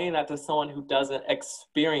explaining that to someone who doesn't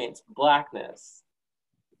experience Blackness,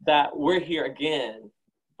 that we're here again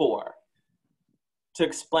for, to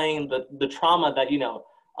explain the trauma that, you know,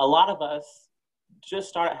 a lot of us just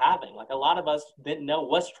started having. Like, a lot of us didn't know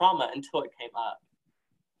what's trauma until it came up.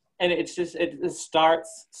 And it's just, it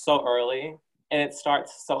starts so early, and it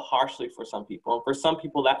starts so harshly for some people. And for some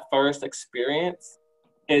people, that first experience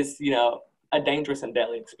is, you know, a dangerous and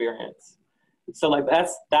deadly experience. So, like,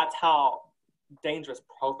 that's how dangerous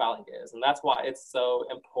profiling is. And that's why it's so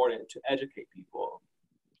important to educate people,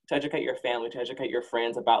 to educate your family, to educate your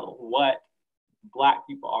friends about what Black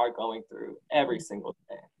people are going through every single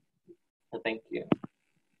day. So thank you.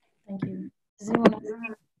 Thank you. Does anyone else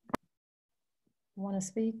want to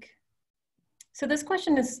speak? So this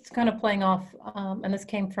question is kind of playing off, and this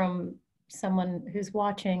came from someone who's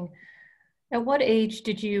watching. At what age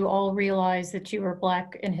did you all realize that you were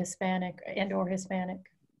Black and Hispanic or Hispanic?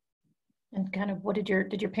 And kind of what did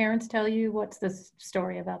your parents tell you? What's the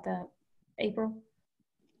story about that? April?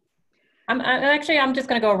 I'm just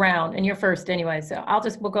going to go around, and you're first anyway. So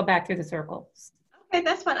we'll go back through the circles. Okay,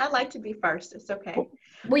 that's fine. I'd like to be first. It's okay.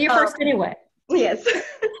 Well, you're first anyway. Yes.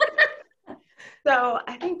 So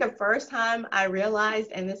I think the first time I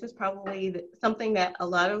realized, and this is probably something that a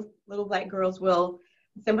lot of little Black girls will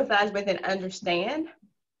sympathize with and understand,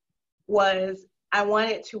 was I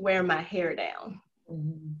wanted to wear my hair down.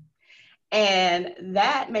 Mm-hmm. And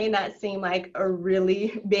that may not seem like a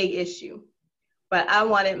really big issue, but I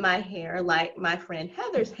wanted my hair like my friend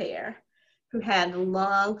Heather's hair, who had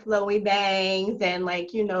long flowy bangs and,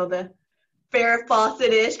 like, you know, the Farrah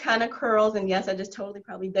Fawcett-ish kind of curls. And yes, I just totally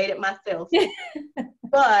probably dated myself.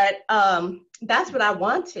 But that's what I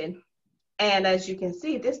wanted. And as you can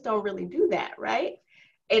see, this don't really do that, right?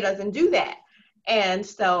 It doesn't do that. And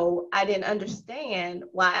so I didn't understand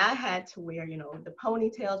why I had to wear, you know, the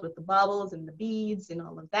ponytails with the bubbles and the beads and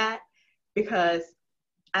all of that, because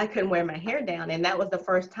I couldn't wear my hair down. And that was the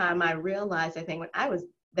first time I realized, I think,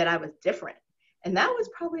 that I was different. And that was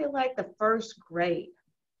probably like the first grade.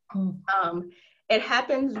 It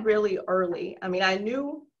happens really early. I mean, I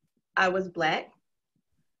knew I was Black.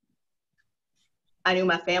 I knew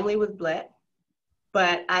my family was Black,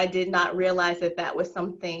 but I did not realize that that was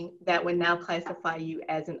something that would now classify you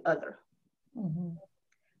as an other. Mm-hmm.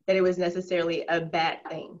 That it was necessarily a bad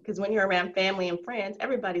thing. Because when you're around family and friends,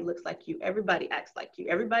 everybody looks like you, everybody acts like you,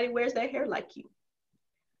 everybody wears their hair like you.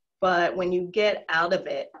 But when you get out of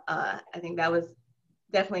it, I think that was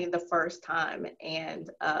definitely the first time.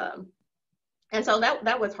 And so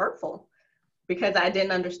that was hurtful, because I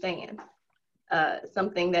didn't understand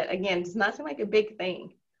something that, again, does not seem like a big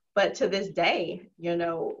thing. But to this day, you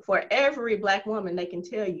know, for every Black woman, they can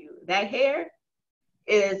tell you that hair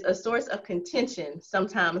is a source of contention,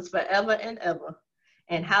 sometimes forever and ever.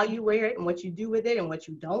 And how you wear it and what you do with it and what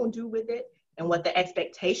you don't do with it and what the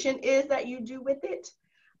expectation is that you do with it,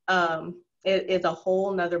 it is a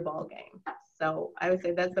whole nother ballgame. So I would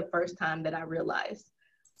say that's the first time that I realized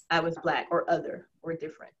I was Black or other or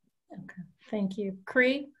different. Okay, thank you.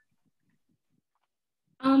 Cree?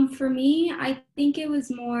 For me, I think it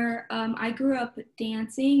was more, I grew up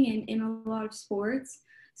dancing and in a lot of sports.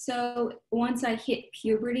 So once I hit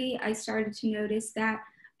puberty, I started to notice that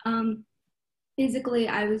physically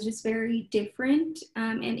I was just very different.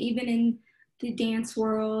 And even in the dance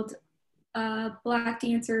world, Black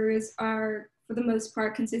dancers are, for the most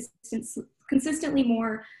part, consistently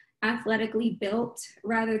more athletically built,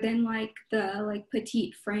 rather than like the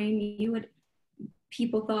petite frame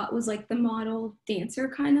people thought was like the model dancer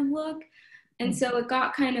kind of look. And so it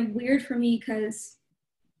got kind of weird for me, because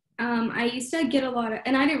I used to get a lot of,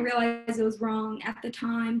 and I didn't realize it was wrong at the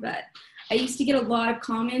time, but I used to get a lot of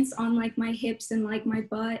comments on like my hips and like my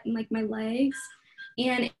butt and like my legs.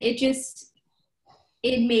 And it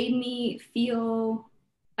made me feel,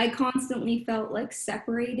 I constantly felt like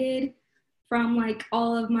separated from like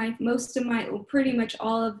pretty much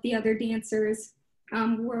all of the other dancers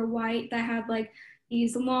were white that had like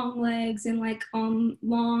these long legs and like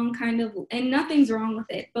long kind of, and nothing's wrong with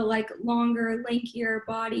it, but like longer, lankier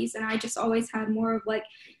bodies. And I just always had more of like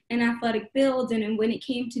an athletic build. And when it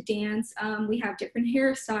came to dance, we have different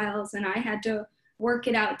hairstyles, and I had to work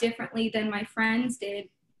it out differently than my friends did.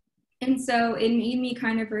 And so it made me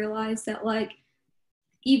kind of realize that, like,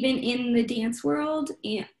 even in the dance world,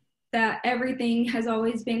 that everything has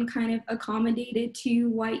always been kind of accommodated to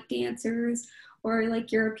white dancers or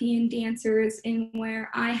like European dancers, and where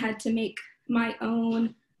I had to make my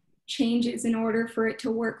own changes in order for it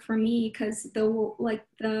to work for me, because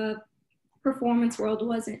the performance world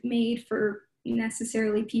wasn't made for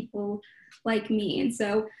necessarily people like me. And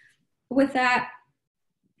so with that,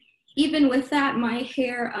 even with that, my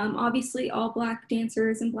hair, obviously all Black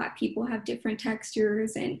dancers and Black people have different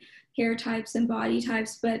textures and hair types and body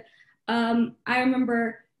types, but I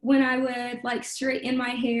remember when I would like straighten my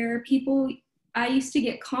hair, I used to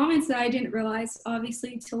get comments that I didn't realize,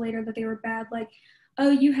 obviously, till later, that they were bad, like, oh,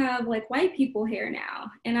 you have like white people hair now.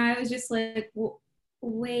 And I was just like, well,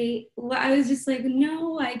 wait, I was just like,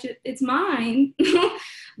 no, it's mine.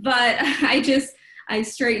 But I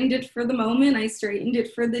straightened it for the moment. I straightened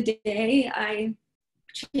it for the day. I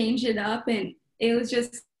changed it up, and it was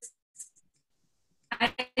just,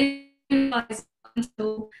 I didn't realize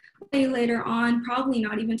until way later on, probably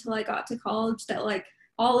not even until I got to college, that like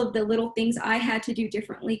all of the little things I had to do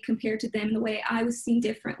differently compared to them, the way I was seen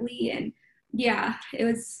differently. And yeah, it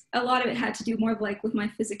was, a lot of it had to do more of like with my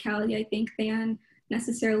physicality, I think, than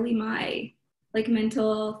necessarily my like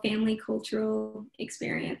mental, family, cultural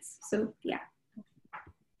experience. So yeah.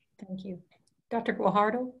 Thank you. Dr.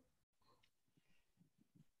 Guajardo?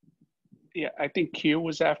 Yeah, I think Q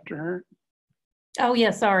was after her. Oh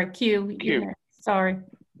yeah, sorry, Q. Q. Sorry.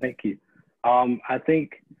 Thank you. I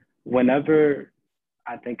think whenever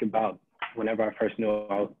I think about whenever I first knew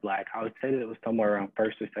I was Black, I would say that it was somewhere around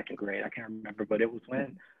first or second grade. I can't remember, but it was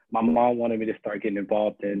when my mom wanted me to start getting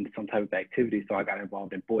involved in some type of activity. So I got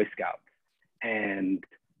involved in Boy Scouts. And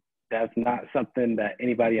that's not something that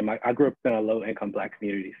anybody I grew up in a low income Black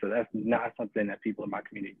community. So that's not something that people in my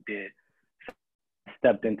community did.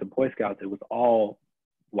 Stepped into Boy Scouts, it was all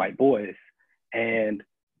white boys. And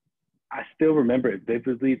I still remember it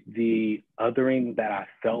vividly, the othering that I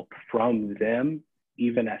felt from them,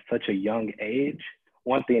 even at such a young age.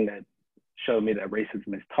 One thing that showed me that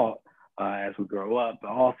racism is taught as we grow up,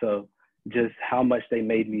 but also just how much they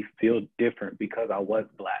made me feel different because I was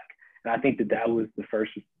Black. And I think that that was the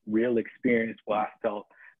first real experience where I felt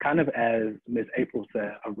kind of, as Ms. April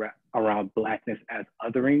said, around Blackness as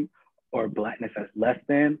othering or Blackness as less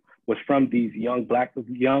than, was from these young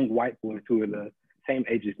white boys who were the same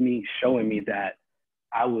age as me, showing me that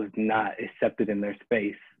I was not accepted in their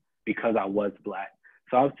space because I was Black.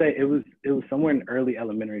 So I would say it was somewhere in early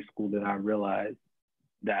elementary school that I realized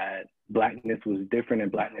that Blackness was different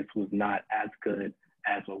and Blackness was not as good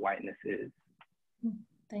as what whiteness is.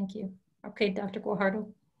 Thank you. Okay, Dr. Guajardo.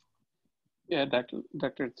 Yeah,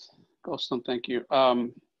 Dr. Goldstone, thank you.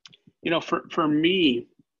 You know, for me,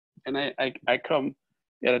 and I come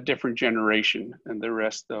at a different generation than the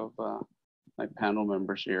rest of my panel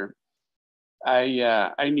members here.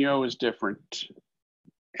 I knew I was different,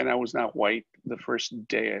 and I was not white the first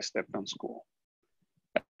day I stepped on school.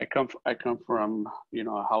 I come from, you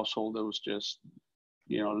know, a household that was just,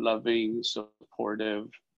 you know, loving, supportive,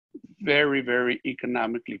 very, very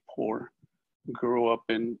economically poor. Grew up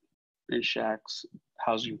in shacks,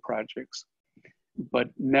 housing projects, but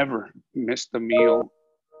never missed a meal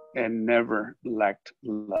and never lacked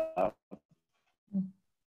love.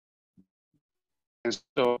 And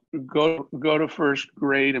so go to first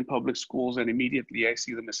grade in public schools, and immediately I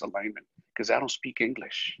see the misalignment because I don't speak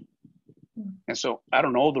English. And so I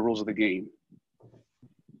don't know the rules of the game.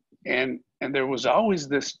 And there was always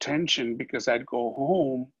this tension because I'd go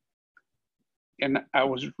home and I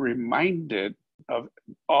was reminded of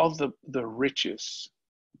all the riches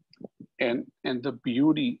and the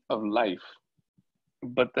beauty of life.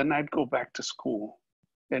 But then I'd go back to school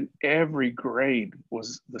and every grade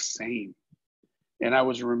was the same. And I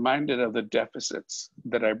was reminded of the deficits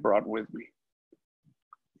that I brought with me.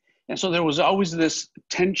 And so there was always this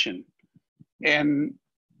tension. And,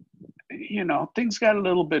 you know, things got a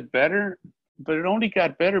little bit better, but it only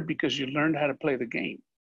got better because you learned how to play the game.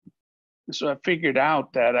 And so I figured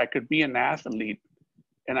out that I could be an athlete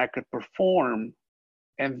and I could perform,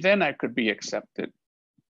 and then I could be accepted.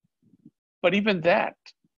 But even that,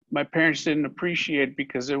 my parents didn't appreciate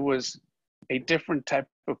because it was a different type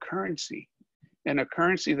of currency, and a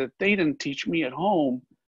currency that they didn't teach me at home.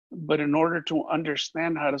 But in order to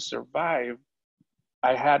understand how to survive,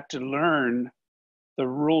 I had to learn the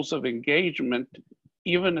rules of engagement,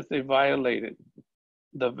 even if they violated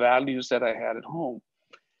the values that I had at home.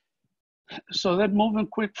 So then moving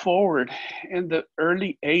quick forward, in the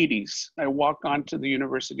early 80s, I walked onto the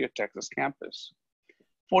University of Texas campus.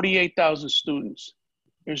 48,000 students.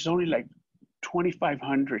 There's only like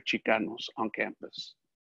 2,500 Chicanos on campus.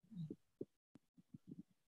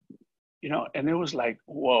 you know, and it was like,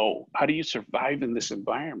 whoa, how do you survive in this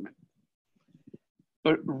environment?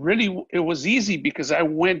 But really, it was easy because I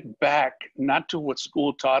went back not to what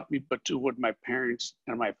school taught me, but to what my parents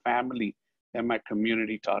and my family and my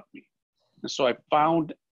community taught me. And so I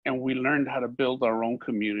found and we learned how to build our own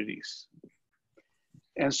communities.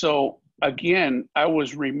 And so again, I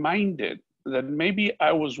was reminded that maybe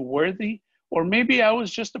I was worthy, or maybe I was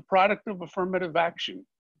just a product of affirmative action.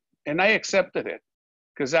 And I accepted it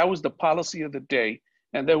because that was the policy of the day.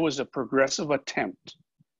 And there was a progressive attempt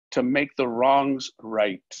to make the wrongs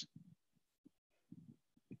right.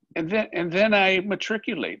 And then I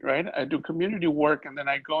matriculate, right? I do community work, and then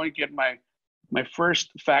I go and get my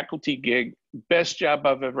first faculty gig, best job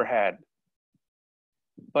I've ever had.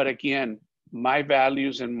 But again, my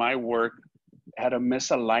values and my work had a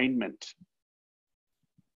misalignment.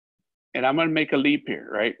 And I'm gonna make a leap here,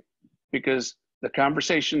 right? Because the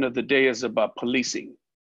conversation of the day is about policing.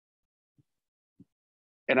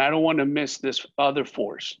 And I don't want to miss this other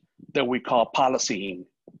force that we call policying.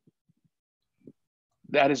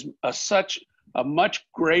 That is such a much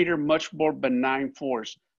greater, much more benign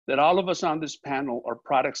force that all of us on this panel are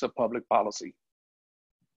products of public policy.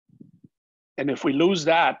 And if we lose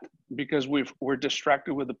that because we're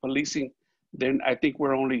distracted with the policing, then I think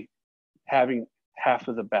we're only having half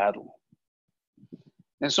of the battle.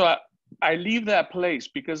 And so I leave that place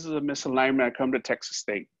because of the misalignment. I come to Texas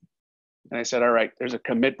State. And I said, all right, there's a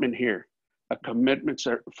commitment here, a commitment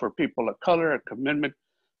for people of color, a commitment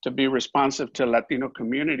to be responsive to Latino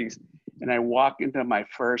communities. And I walk into my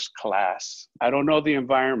first class. I don't know the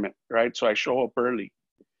environment, right? So I show up early.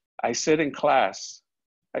 I sit in class.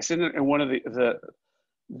 I sit in one of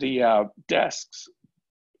the desks.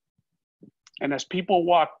 And as people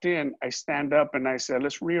walked in, I stand up and I said,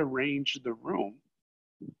 let's rearrange the room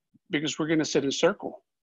because we're gonna sit in circle.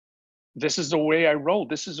 This is the way I roll.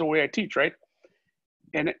 This is the way I teach, right?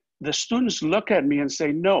 And the students look at me and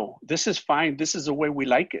say, no, this is fine. This is the way we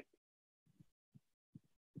like it.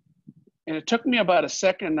 And it took me about a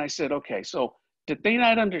second. And I said, okay, so did they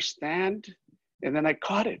not understand? And then I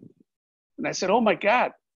caught it. And I said, oh my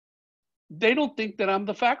God, they don't think that I'm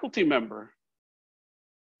the faculty member.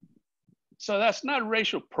 So that's not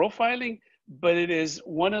racial profiling, but it is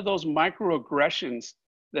one of those microaggressions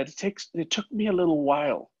that it took me a little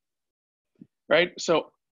while. Right,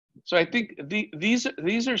 so I think these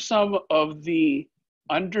are some of the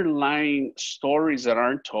underlying stories that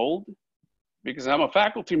aren't told, because I'm a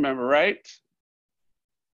faculty member, right?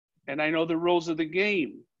 And I know the rules of the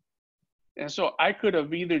game, and so I could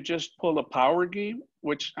have either just pulled a power game,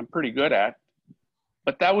 which I'm pretty good at,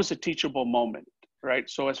 but that was a teachable moment, right?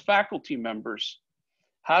 So as faculty members,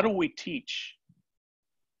 how do we teach?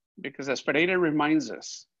 Because as Pereira reminds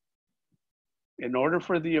us, in order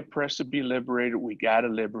for the oppressed to be liberated, we got to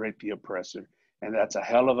liberate the oppressor. And that's a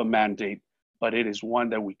hell of a mandate, but it is one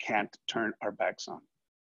that we can't turn our backs on,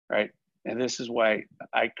 right? And this is why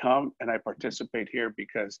I come and I participate here,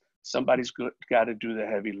 because somebody's got to do the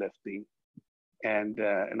heavy lifting. And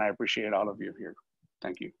I appreciate all of you here.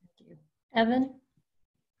 Thank you. Evan?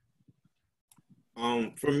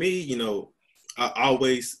 For me, you know, I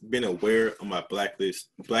always been aware of my blackness.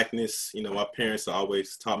 You know, my parents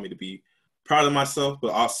always taught me to be proud of myself,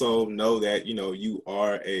 but also know that, you know, you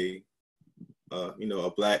are a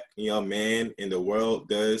black young man, and the world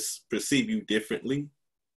does perceive you differently.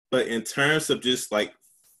 But in terms of just like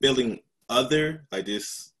feeling other, like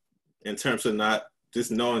just in terms of not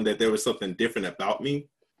just knowing that there was something different about me,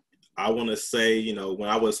 I want to say, you know, when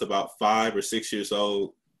I was about 5 or 6 years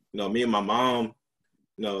old, you know, me and my mom,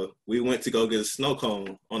 you know, we went to go get a snow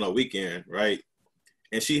cone on a weekend, right?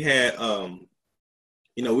 And she had,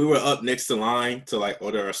 you know, we were up next to line to like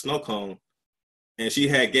order a snow cone, and she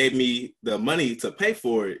had gave me the money to pay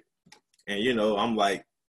for it. And, you know, I'm like,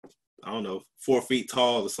 I don't know, 4 feet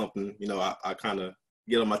tall or something. You know, I kind of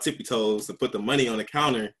get on my tippy toes and put the money on the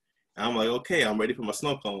counter. And I'm like, okay, I'm ready for my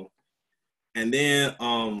snow cone. And then,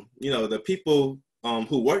 you know, the people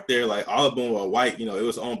who worked there, like all of them were white. You know, it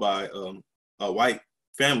was owned by a white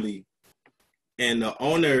family. And the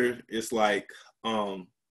owner is like,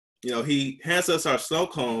 you know, he hands us our snow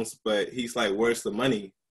cones, but he's like, where's the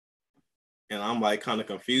money? And I'm like kind of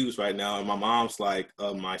confused right now. And my mom's like,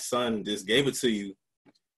 my son just gave it to you.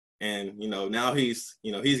 And, you know, now he's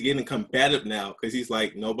getting combative now, because he's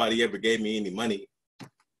like, nobody ever gave me any money.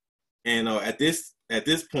 And at this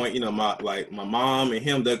point, you know, my mom and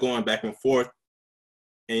him, they're going back and forth.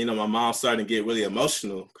 And, you know, my mom's starting to get really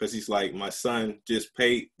emotional, because he's like, my son just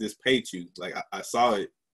paid you. Like, I saw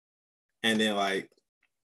it. And then like,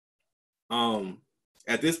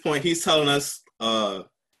 at this point, he's telling us,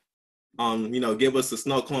 give us the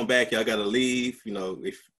snow cone back. Y'all gotta leave.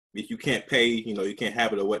 If you can't pay, you can't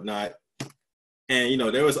have it or whatnot. And,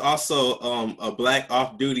 there was also a Black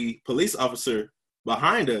off-duty police officer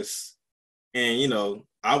behind us. And,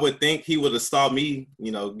 I would think he would have saw me,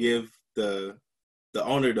 give the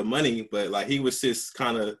owner the money, but like he was just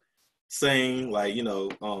kind of saying like, he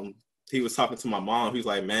was talking to my mom. He was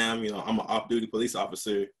like, ma'am, I'm an off-duty police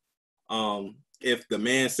officer. If the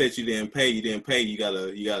man said you didn't pay, you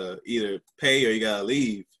gotta either pay or you gotta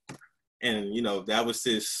leave. And, that was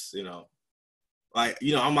just,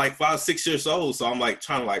 I'm like 5, 6 years old. So I'm like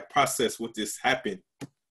trying to like process what just happened.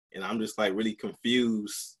 And I'm just like really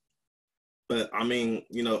confused. But I mean,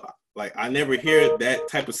 like I never hear that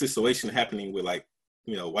type of situation happening with like,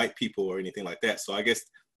 white people or anything like that. So I guess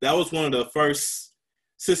that was one of the first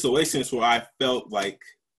situations where I felt like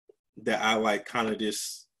that I like kind of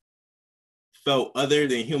just felt other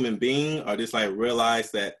than human being, or just like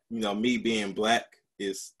realized that, me being Black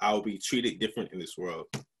I'll be treated different in this world.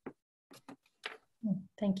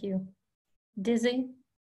 Thank you. Dizzy?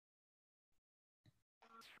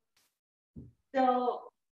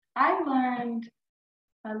 So I learned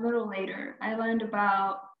a little later. I learned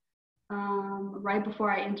about right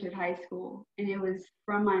before I entered high school, and it was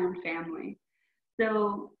from my own family.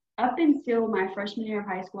 So up until my freshman year of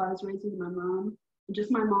high school, I was raised with my mom,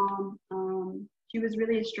 just my mom. She was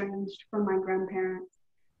really estranged from my grandparents,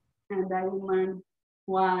 and I didn't learn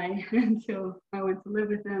why until I went to live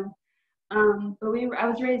with them. But I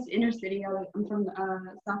was raised inner city. I'm from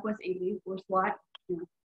Southwest 80, or SWAT.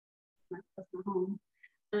 That's my home.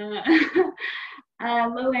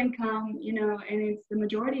 Low income, and it's the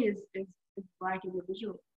majority is Black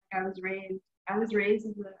individuals. I was raised I was raised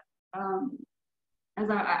to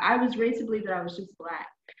believe that I was just Black.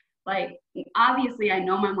 Like, obviously I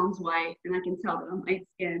know my mom's white and I can tell that I'm light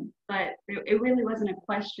skinned, but it really wasn't a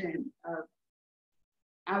question of,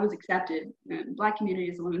 I was accepted. And Black community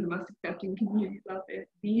is one of the most accepting communities out there,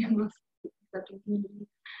 the most accepting community.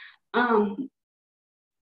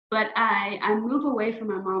 But I move away from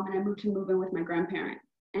my mom and I move in with my grandparents.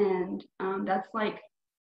 And that's like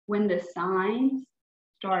when the signs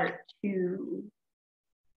start to,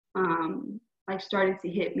 started to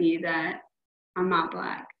hit me that I'm not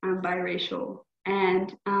Black, I'm biracial.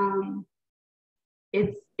 And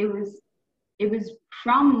it was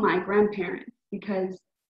from my grandparents, because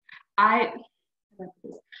I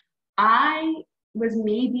was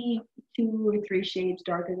maybe 2 or 3 shades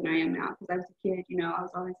darker than I am now, because I was a kid, I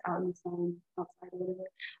was always out in the sun, outside or whatever.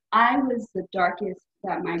 I was the darkest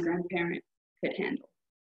that my grandparents could handle.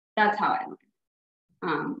 That's how I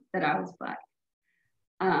learned that I was Black.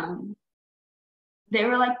 They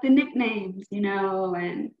were like the nicknames,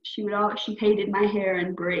 and she hated my hair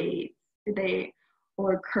in braids,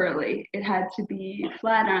 or curly. It had to be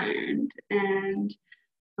flat ironed and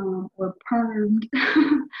or permed.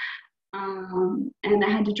 And I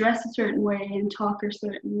had to dress a certain way and talk a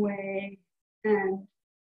certain way. And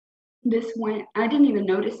I didn't even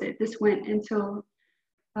notice it. This went until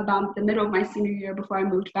about the middle of my senior year before I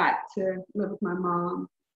moved back to live with my mom.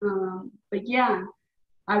 But yeah,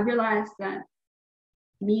 I realized that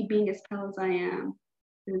me being as pale as I am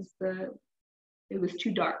it was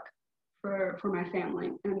too dark for my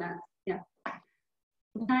family. And that's, yeah,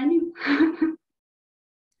 I knew.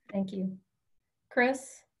 Thank you.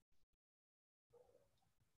 Chris?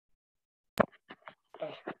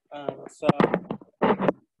 So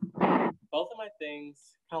both of my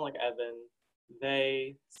things, kind of like Evan,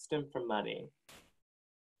 they stem from money.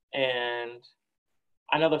 And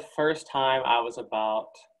I know the first time I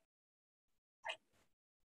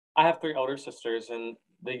have 3 older sisters, and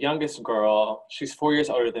the youngest girl, she's 4 years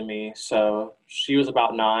older than me, so she was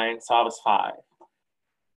about 9, so I was 5.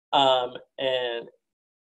 And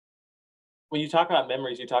when you talk about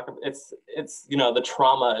memories, it's the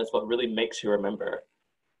trauma is what really makes you remember.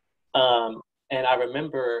 And I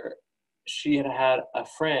remember she had a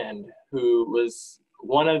friend who was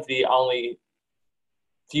one of the only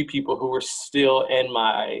few people who were still in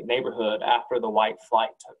my neighborhood after the white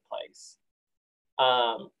flight took place.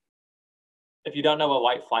 If you don't know what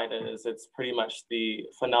white flight is, it's pretty much the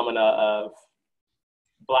phenomena of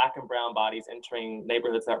Black and brown bodies entering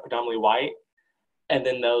neighborhoods that are predominantly white. And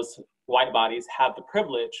then those white bodies have the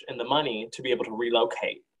privilege and the money to be able to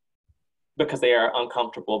relocate because they are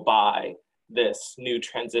uncomfortable by this new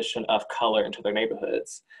transition of color into their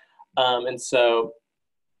neighborhoods. And so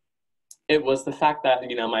it was the fact that,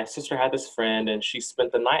 my sister had this friend and she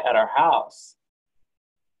spent the night at our house.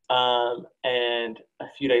 And a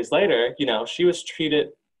few days later, she was treated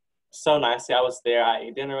so nicely. I was there, I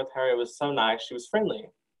ate dinner with her. It was so nice. She was friendly.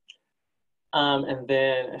 And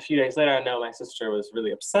then a few days later, I know my sister was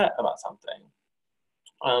really upset about something.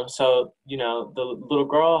 So, you know, the little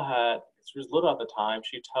girl she was little at the time,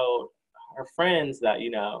 she told her friends that,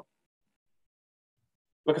 you know,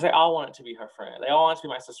 because they all wanted to be her friend. They all wanted to be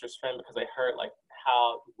my sister's friend because they heard like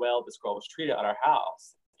how well this girl was treated at our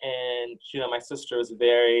house. And, you know, my sister was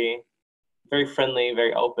very, very friendly,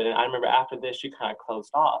 very open. And I remember after this, she kind of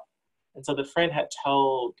closed off. And so the friend had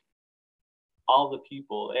told all the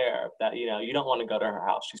people there that, you know, you don't want to go to her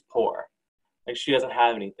house. She's poor. Like, she doesn't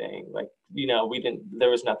have anything. Like, you know,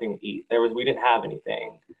 there was nothing to eat. We didn't have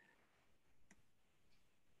anything.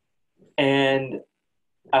 And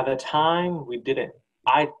at the time,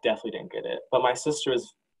 I definitely didn't get it. But my sister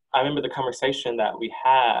I remember the conversation that we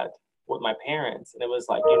had with my parents. And it was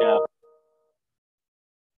like, you know,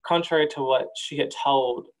 contrary to what she had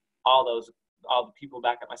told all the people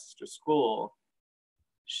back at my sister's school,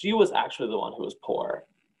 she was actually the one who was poor.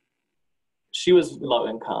 She was low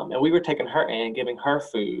income, and we were taking her in, giving her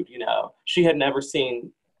food. You know, she had never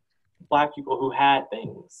seen Black people who had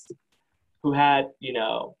things, who had, you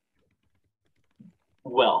know,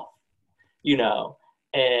 wealth, you know.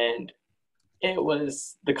 And it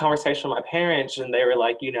was the conversation with my parents, and they were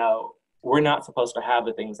like, you know, we're not supposed to have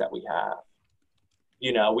the things that we have.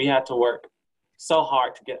 You know, we had to work so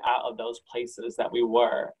hard to get out of those places that we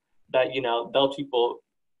were, that, you know, those people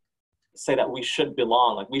say that we should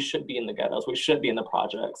belong, like we should be in the ghettos, we should be in the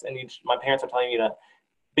projects. And my parents are telling me that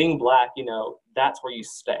being Black, you know, that's where you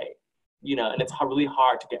stay, you know, and it's really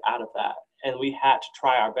hard to get out of that. And we had to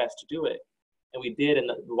try our best to do it. And we did, and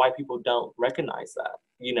the white people don't recognize that.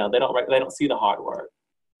 You know, they don't see the hard work.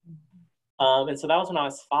 And so that was when I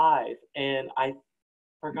was 5, and I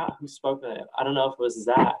forgot who spoke of it. I don't know if it was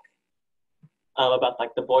Zach, about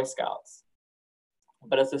like the Boy Scouts.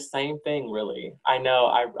 But it's the same thing, really. I know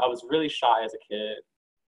I was really shy as a kid,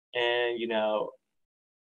 and, you know,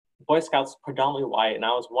 Boy Scouts predominantly white, and I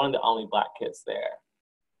was one of the only Black kids there.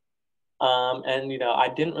 And, you know, I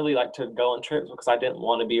didn't really like to go on trips because I didn't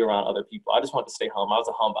want to be around other people. I just wanted to stay home. I was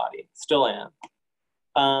a homebody, still am.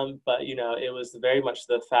 But, you know, it was very much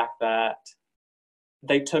the fact that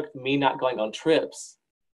they took me not going on trips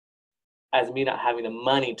as me not having the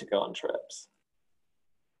money to go on trips,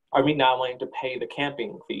 or me not wanting to pay the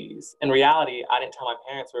camping fees. In reality, I didn't tell my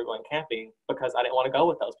parents we were going camping because I didn't want to go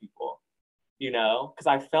with those people, you know, because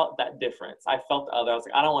I felt that difference. I felt the other. I was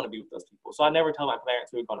like, I don't want to be with those people. So I never told my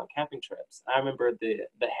parents we were going on camping trips. I remember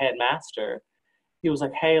the headmaster, he was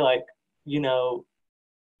like, hey, like, you know,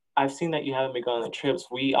 I've seen that you haven't been going on trips.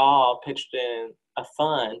 We all pitched in a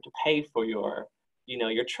fund to pay for your, you know,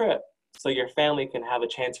 your trip, so your family can have a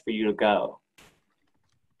chance for you to go.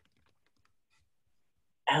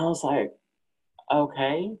 And I was like,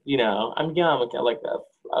 okay, you know, I'm young, like,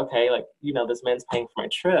 okay, like, you know, this man's paying for my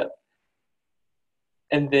trip.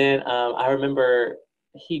 And then I remember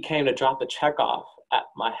he came to drop the check off at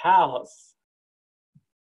my house.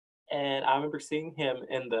 And I remember seeing him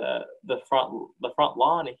in the front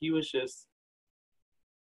lawn, and he was just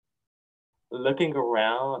looking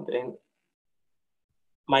around. And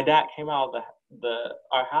my dad came out of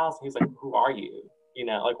our house, and he's like, who are you? You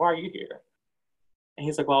know, like, why are you here? And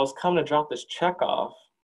he's like, well, I was coming to drop this check off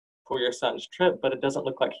for your son's trip, but it doesn't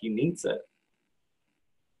look like he needs it.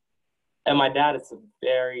 And my dad is a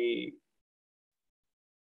very,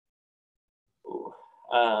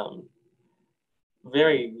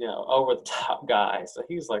 very, you know, over the top guy. So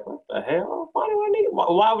he's like, what the hell? Why do I need it?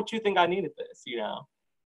 Why would you think I needed this, you know?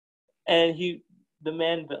 And the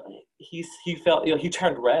man, he felt, you know, he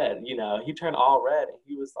turned red, you know, he turned all red. And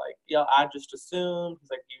he was like, you know, I just assumed,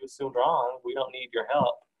 he's like, you assumed wrong. We don't need your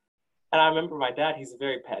help. And I remember my dad, he's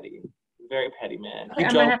very petty man. Okay,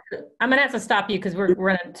 I'm gonna have to stop you because we're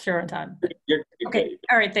running short on time. You're okay, good.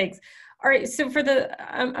 All right, thanks. All right, so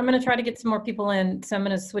I'm gonna try to get some more people in, so I'm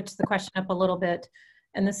gonna switch the question up a little bit.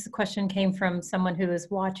 And this question came from someone who is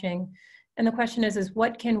watching. And the question is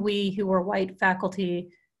what can we who are white faculty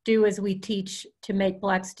do as we teach to make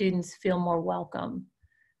Black students feel more welcome?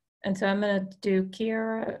 And so I'm gonna do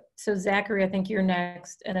Kiara. So Zachary, I think you're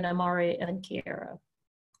next, and then Amari, and then Kiara.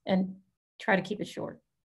 And try to keep it short.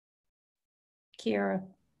 Kiara,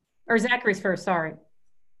 or Zachary's first, sorry.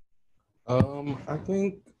 I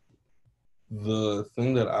think the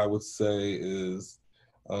thing that I would say is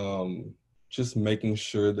just making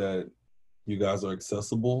sure that you guys are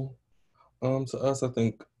accessible to us. I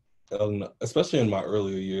think, especially in my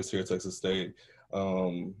earlier years here at Texas State,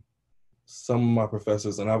 some of my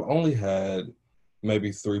professors, and I've only had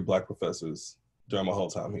maybe 3 Black professors during my whole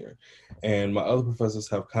time here, and my other professors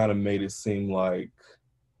have kind of made it seem like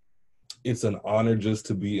it's an honor just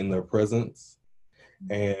to be in their presence.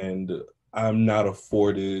 And I'm not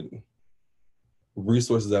afforded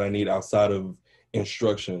resources that I need outside of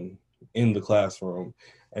instruction in the classroom.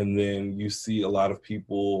 And then you see a lot of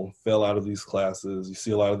people fail out of these classes. You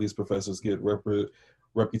see a lot of these professors get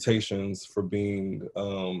reputations for being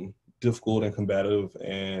difficult and combative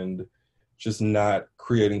and just not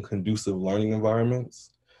creating conducive learning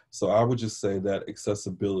environments. So I would just say that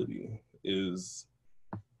accessibility is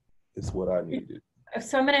what I needed.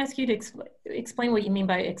 So I'm going to ask you to explain what you mean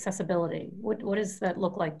by accessibility. What does that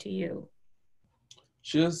look like to you?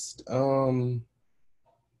 Just,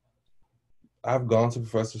 I've gone to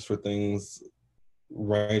professors for things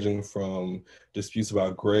ranging from disputes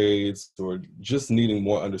about grades or just needing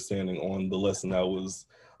more understanding on the lesson that was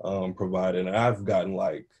provided. And I've gotten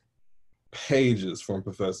like pages from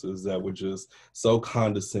professors that were just so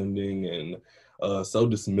condescending and so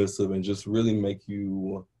dismissive and just really make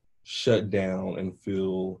you shut down and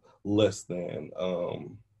feel less than,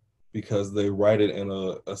 because they write it in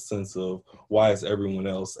a sense of why is everyone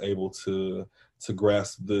else able to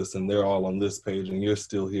grasp this and they're all on this page and you're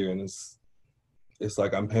still here, and it's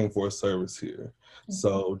like I'm paying for a service here. Mm-hmm.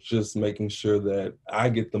 So just making sure that I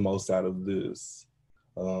get the most out of this,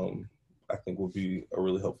 I think will be a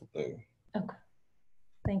really helpful thing. Okay,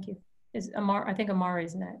 thank you. I think Amara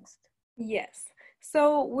is next. Yes.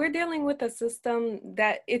 So we're dealing with a system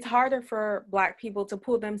that it's harder for Black people to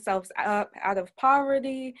pull themselves up out of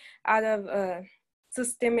poverty, out of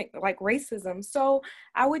systemic like racism. So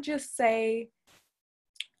I would just say,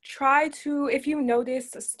 try to, if you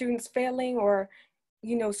notice students failing or,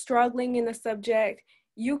 struggling in the subject,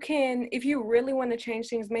 you can, if you really want to change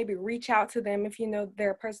things, maybe reach out to them if you know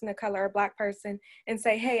they're a person of color or a Black person and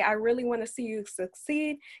say, hey, I really want to see you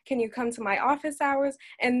succeed. Can you come to my office hours?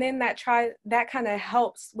 And then that kind of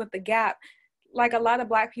helps with the gap. Like a lot of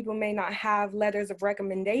Black people may not have letters of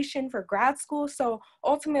recommendation for grad school. So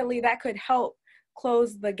ultimately that could help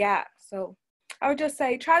close the gap. So I would just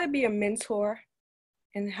say, try to be a mentor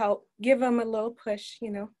and help, give them a little push,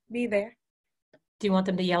 be there. Do you want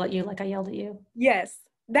them to yell at you like I yelled at you? Yes,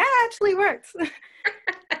 that actually works. All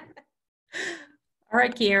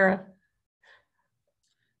right, Kiera.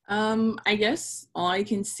 I guess all I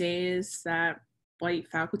can say is that white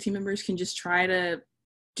faculty members can just try to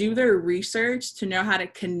do their research to know how to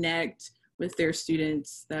connect with their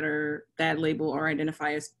students that label or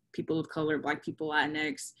identify as people of color, Black people,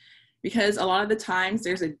 Latinx, because a lot of the times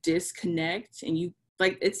there's a disconnect, and I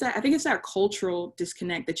think it's that cultural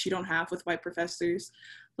disconnect that you don't have with white professors.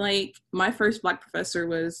 Like my first Black professor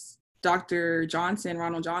was Dr. Johnson,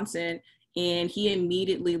 Ronald Johnson, and he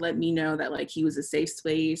immediately let me know that like he was a safe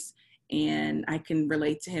space and I can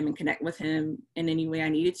relate to him and connect with him in any way I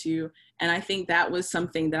needed to. And I think that was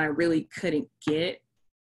something that I really couldn't get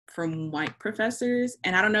from white professors.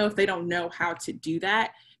 And I don't know if they don't know how to do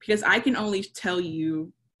that, because I can only tell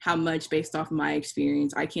you how much based off my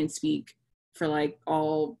experience. I can't speak for like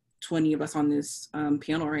all 20 of us on this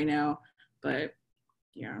panel right now, but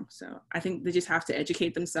yeah, so I think they just have to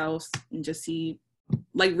educate themselves and just see,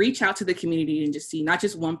 like reach out to the community and just see not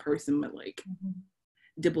just one person, but like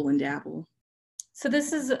dibble and dabble. So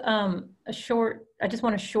this is I just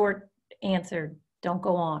want a short answer, don't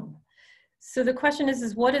go on. So the question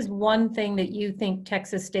is what is one thing that you think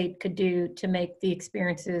Texas State could do to make the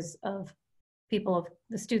experiences of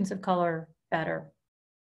the students of color better?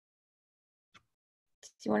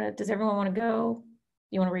 Does everyone want to go?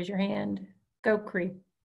 You want to raise your hand? Go, Cree.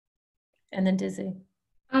 And then Dizzy.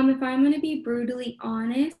 If I'm going to be brutally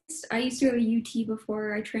honest, I used to go to UT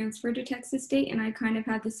before I transferred to Texas State, and I kind of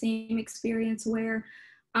had the same experience where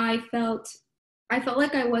I felt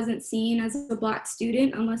like I wasn't seen as a Black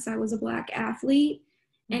student unless I was a Black athlete.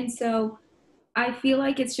 And so I feel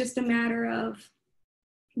like it's just a matter of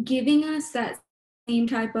giving us that same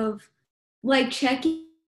type of, like, checking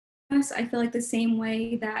us, I feel like the same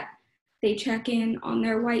way that they check in on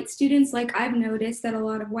their white students. Like I've noticed that a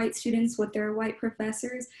lot of white students with their white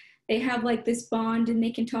professors, they have like this bond and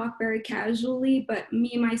they can talk very casually, but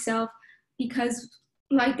me, myself, because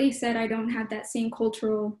like they said, I don't have that same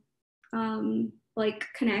cultural like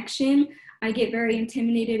connection, I get very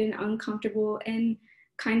intimidated and uncomfortable and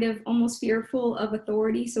kind of almost fearful of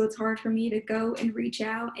authority. So it's hard for me to go and reach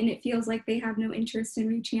out, and it feels like they have no interest in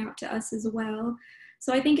reaching out to us as well.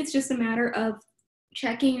 So I think it's just a matter of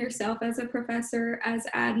checking yourself as a professor, as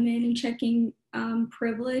admin, and checking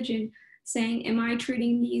privilege and saying, am I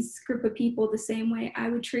treating these group of people the same way I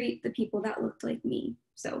would treat the people that looked like me?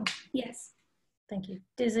 So yes. Thank you.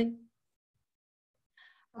 Dizzy?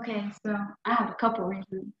 Okay, so I have a couple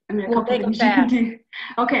reasons. We'll take them fast.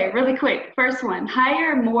 Okay, really quick. First one,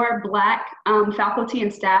 hire more Black faculty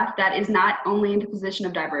and staff that is not only in the position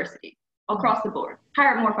of diversity. across the board.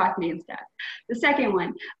 Hire more faculty and staff. The second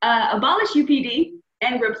one, abolish UPD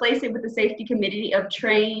and replace it with a safety committee of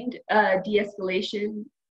trained de-escalation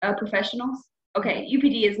professionals. Okay,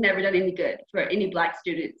 UPD has never done any good for any Black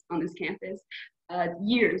students on this campus.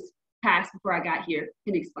 Years passed before I got here,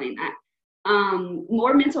 can explain that.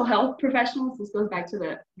 More mental health professionals. This goes back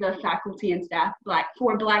to the faculty and staff.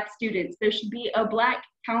 For Black students, there should be a Black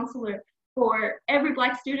counselor for every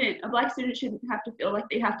Black student. A Black student shouldn't have to feel like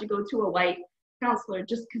they have to go to a white counselor,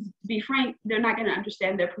 just because, to be frank, they're not going to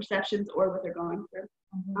understand their perceptions or what they're going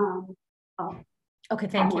through. Okay,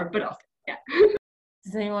 thank you. But also, yeah.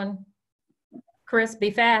 Does anyone? Chris, be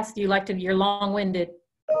fast. You're long-winded.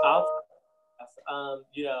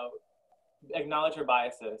 You know, acknowledge your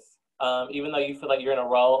biases. Even though you feel like you're in a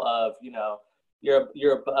role of, you know,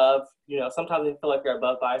 you're above, you know, sometimes you feel like you're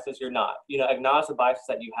above biases, you're not. You know, acknowledge the biases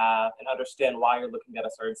that you have and understand why you're looking at a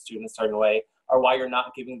certain student a certain way, or why you're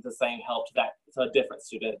not giving the same help to a different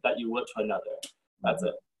student that you would to another. That's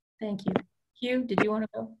it. Thank you. Hugh, did you want to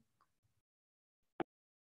go?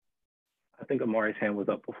 I think Amari's hand was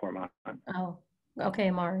up before mine. Oh, okay,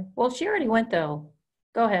 Amari. Well, she already went though.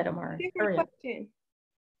 Go ahead, Amari. Hurry up.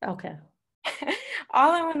 Okay.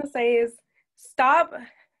 All I want to say is stop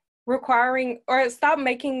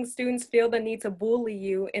making students feel the need to bully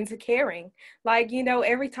you into caring. Like, you know,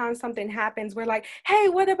 every time something happens, we're like, hey,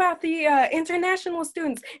 what about the international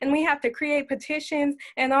students? And we have to create petitions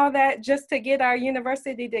and all that just to get our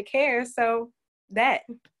university to care. So that.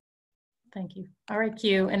 Thank you. All right,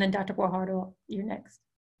 Q. And then Dr. Guajardo, you're next.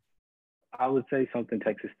 I would say something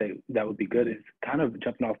Texas State that would be good is kind of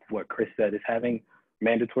jumping off of what Chris said, is having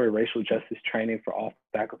mandatory racial justice training for all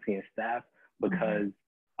faculty and staff, because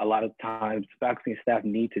a lot of times faculty and staff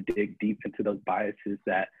need to dig deep into those biases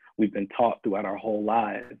that we've been taught throughout our whole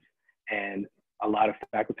lives. And a lot of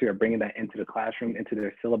faculty are bringing that into the classroom, into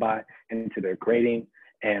their syllabi, into their grading,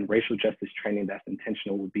 and racial justice training that's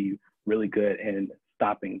intentional would be really good in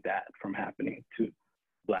stopping that from happening to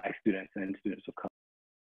Black students and students of color.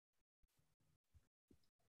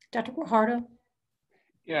 Dr. Guajardo?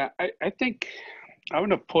 Yeah, I think I'm going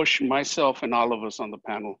to push myself and all of us on the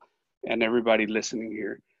panel and everybody listening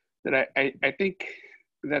here that I think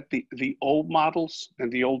that the old models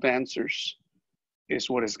and the old answers is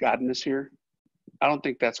what has gotten us here. I don't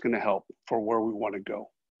think that's going to help for where we want to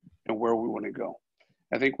go and where we want to go.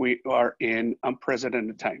 I think we are in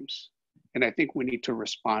unprecedented times, and I think we need to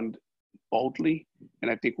respond boldly,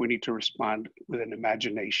 and I think we need to respond with an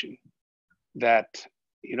imagination that,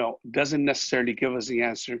 you know, doesn't necessarily give us the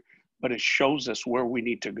answer, but it shows us where we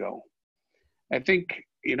need to go. I think,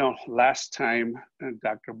 you know, last time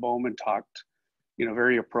Dr. Bowman talked, you know,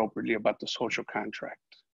 very appropriately about the social contract.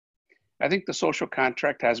 I think the social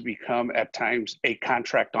contract has become at times a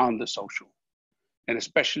contract on the social, and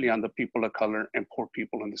especially on the people of color and poor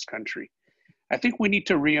people in this country. I think we need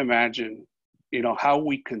to reimagine, you know, how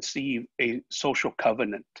we conceive a social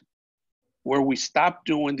covenant, where we stop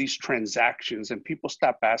doing these transactions and people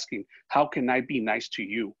stop asking, how can I be nice to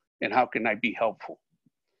you? And how can I be helpful?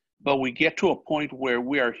 But we get to a point where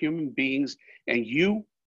we are human beings and you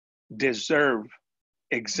deserve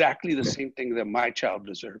exactly the same thing that my child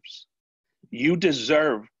deserves. You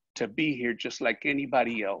deserve to be here just like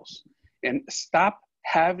anybody else. And stop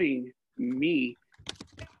having me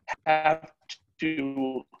have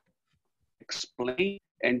to explain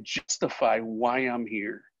and justify why I'm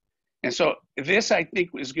here. And so this, I think,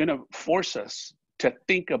 is going to force us to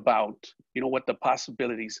think about, you know, what the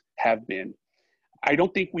possibilities have been. I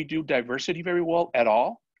don't think we do diversity very well at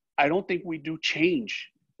all. I don't think we do change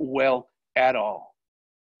well at all.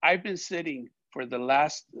 I've been sitting for the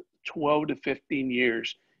last 12 to 15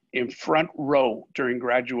 years in front row during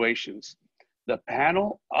graduations. The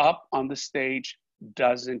panel up on the stage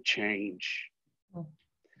doesn't change.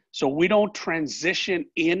 So we don't transition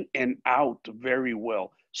in and out very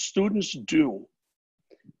well. Students do,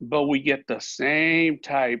 but we get the same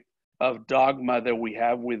type of dogma that we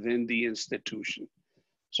have within the institution.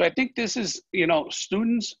 So I think this is, you know,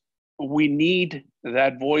 students, we need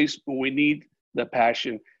that voice, we need the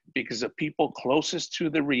passion, because the people closest to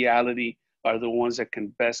the reality are the ones that can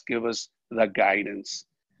best give us the guidance.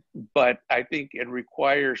 But I think it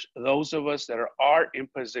requires those of us that are in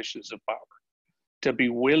positions of power to be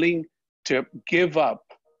willing to give up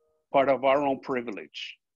part of our own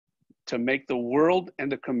privilege to make the world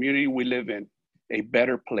and the community we live in a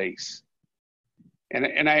better place.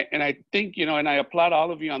 And I think, you know, and I applaud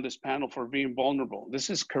all of you on this panel for being vulnerable. This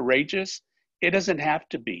is courageous. It doesn't have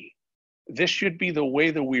to be. This should be the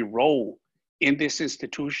way that we roll in this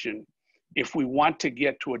institution if we want to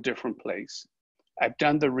get to a different place. I've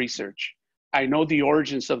done the research. I know the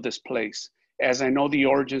origins of this place, as I know the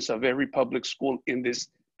origins of every public school in this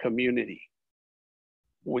community.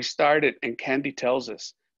 We started, and Candy tells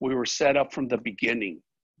us, we were set up from the beginning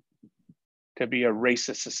to be a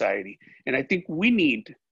racist society. And I think we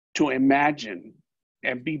need to imagine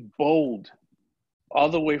and be bold all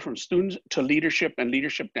the way from students to leadership and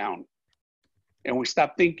leadership down. And we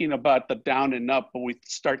stop thinking about the down and up, but we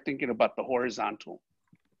start thinking about the horizontal.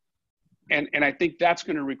 And I think that's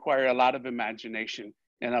going to require a lot of imagination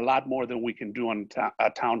and a lot more than we can do on a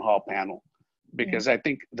town hall panel. Because I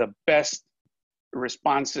think the best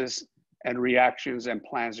responses and reactions and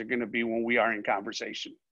plans are going to be when we are in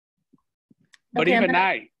conversation. But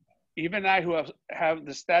okay, even I who have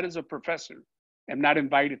the status of professor, am not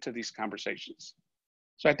invited to these conversations.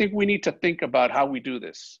 So I think we need to think about how we do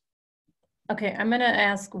this. Okay, I'm going to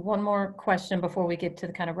ask one more question before we get to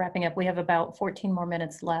the kind of wrapping up. We have about 14 more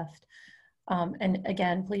minutes left. And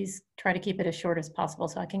again, please try to keep it as short as possible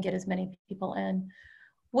so I can get as many people in.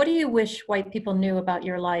 What do you wish white people knew about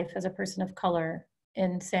your life as a person of color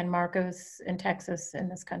in San Marcos, in Texas, in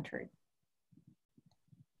this country?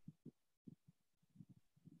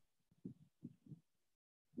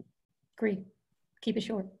 Agree. Keep it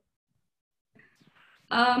short.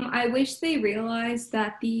 I wish they realized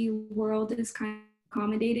that the world is kind of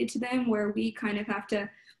accommodated to them, where we kind of have to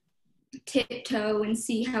tiptoe and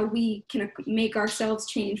see how we can make ourselves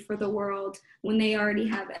change for the world when they already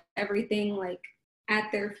have everything like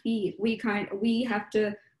at their feet. We have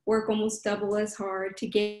to work almost double as hard to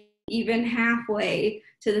get even halfway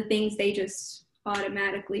to the things they just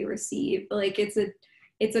automatically receive. Like it's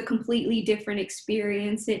a completely different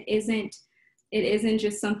experience. It isn't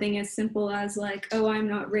just something as simple as like, oh, I'm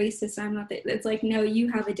not racist, I'm not that. It's like, no, you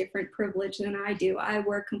have a different privilege than I do. I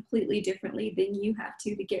work completely differently than you have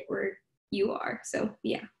to get where you are. So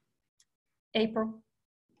yeah. April?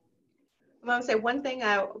 I'm gonna say one thing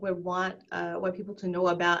I would want people to know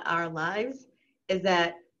about our lives is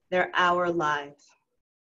that they're our lives.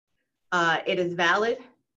 It is valid.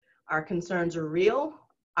 Our concerns are real.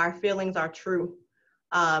 Our feelings are true.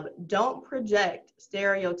 Don't project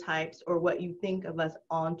stereotypes or what you think of us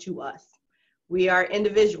onto us. We are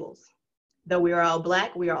individuals. Though we are all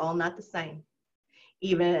Black, we are all not the same.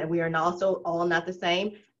 Even we are also all not the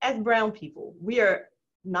same as brown people. We are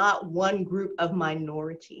not one group of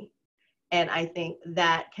minority. And I think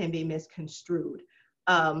that can be misconstrued.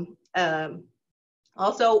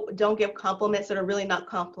 Also, don't give compliments that are really not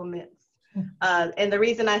compliments. And the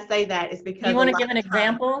reason I say that is because— You want to give an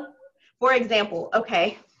example? For example,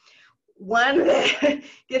 okay, one that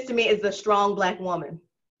gets to me is the strong Black woman.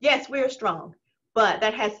 Yes, we're strong, but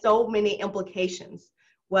that has so many implications.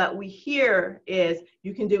 What we hear is,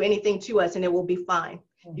 you can do anything to us and it will be fine.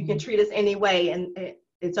 Mm-hmm. You can treat us any way and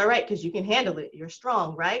it's all right because you can handle it. You're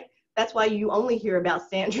strong, right? That's why you only hear about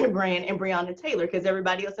Sandra Brand and Breonna Taylor, because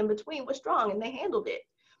everybody else in between was strong and they handled it.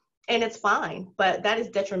 And it's fine, but that is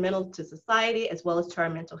detrimental to society as well as to our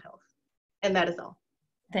mental health. And that is all.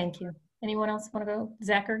 Thank you. Anyone else want to go?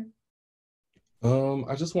 Zachary?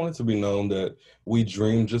 I just want it to be known that we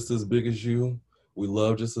dream just as big as you. We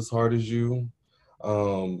love just as hard as you.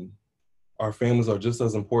 Our families are just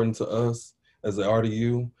as important to us as they are to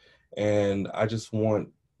you. And I just want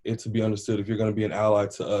it to be understood, if you're going to be an ally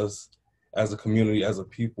to us as a community, as a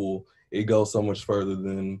people, it goes so much further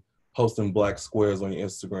than posting Black squares on your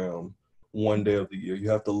Instagram one day of the year. You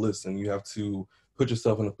have to listen. You have to put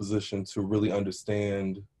yourself in a position to really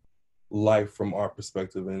understand life from our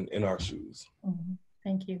perspective and in our shoes. Mm-hmm.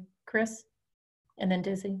 Thank you. Chris? And then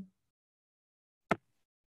Dizzy.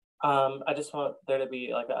 I just want there to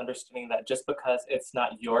be like an understanding that just because it's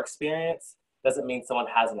not your experience doesn't mean someone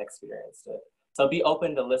hasn't experienced it. So be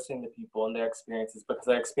open to listening to people and their experiences, because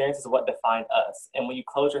their experiences is what define us. And when you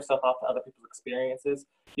close yourself off to other people's experiences,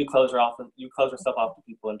 you close yourself off to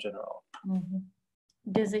people in general. Mm-hmm.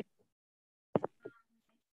 Dizzy.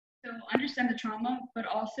 So understand the trauma, but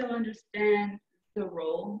also understand the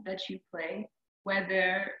role that you play,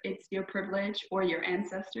 whether it's your privilege or your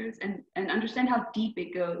ancestors, and understand how deep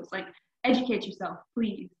it goes. Like, educate yourself,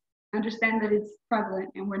 please. Understand that it's prevalent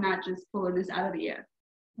and we're not just pulling this out of the air.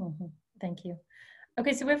 Mm-hmm. Thank you.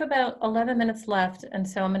 Okay, so we have about 11 minutes left, and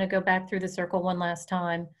so I'm going to go back through the circle one last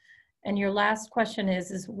time. And your last question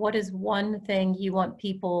is what is one thing you want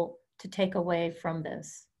people to take away from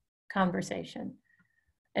this conversation?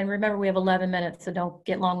 And remember, we have 11 minutes, so don't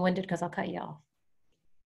get long-winded because I'll cut you off.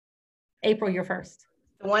 April, you're first.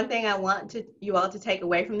 The one thing I want you all to take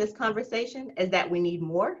away from this conversation is that we need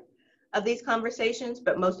more of these conversations,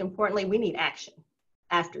 but most importantly, we need action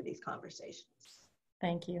after these conversations.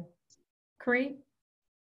 Thank you. Cree?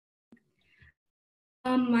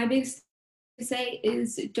 My biggest say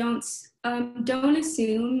is don't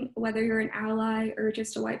assume, whether you're an ally or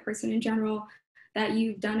just a white person in general, that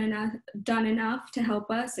you've done enough to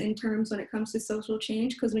help us in terms when it comes to social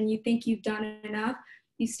change, because when you think you've done enough,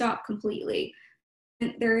 you stop completely.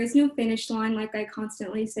 And there is no finish line, like I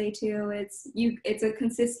constantly say too. It's a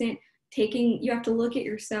consistent taking. You have to look at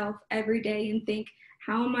yourself every day and think,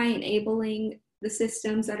 how am I enabling the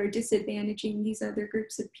systems that are disadvantaging these other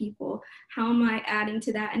groups of people? How am I adding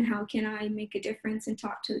to that, and how can I make a difference and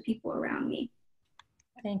talk to the people around me?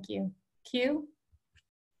 Thank you. Q?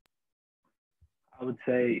 I would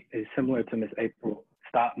say it's similar to Miss April.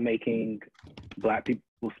 Stop making Black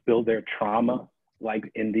people spill their trauma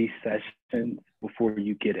like in these sessions before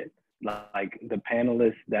you get it. Like the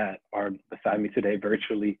panelists that are beside me today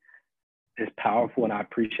virtually is powerful, and I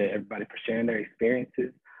appreciate everybody for sharing their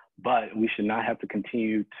experiences, but we should not have to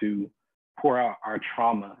continue to pour out our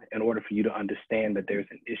trauma in order for you to understand that there's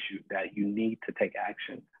an issue, that you need to take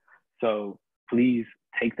action. So please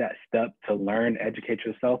take that step to learn, educate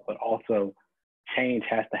yourself, but also change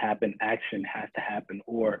has to happen, action has to happen,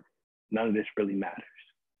 or none of this really matters.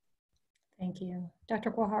 Thank you.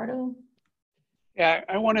 Dr. Guajardo? Yeah,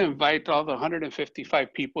 I want to invite all the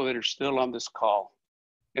 155 people that are still on this call.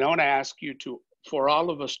 And I want to ask you for all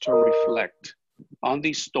of us to reflect on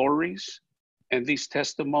these stories and these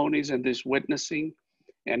testimonies and this witnessing,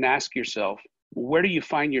 and ask yourself, where do you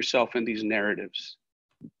find yourself in these narratives?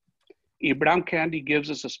 Ibram Kendi gives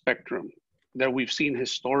us a spectrum that we've seen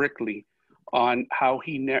historically on how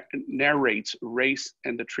he narrates race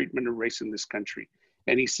and the treatment of race in this country.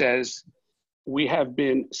 And he says, we have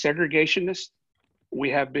been segregationists, we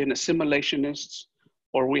have been assimilationists,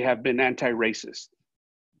 or we have been anti-racist.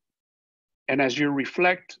 And as you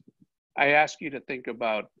reflect, I ask you to think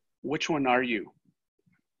about which one are you,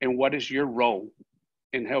 and what is your role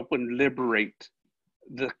in helping liberate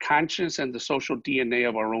the conscience and the social DNA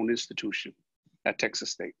of our own institution at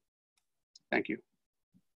Texas State. Thank you.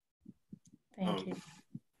 Thank you.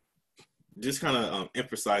 Just kind of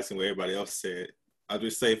emphasizing what everybody else said. I'll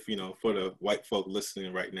just say, for the white folk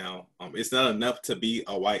listening right now, it's not enough to be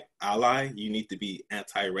a white ally. You need to be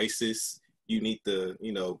anti-racist. You need to,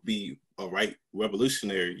 be a right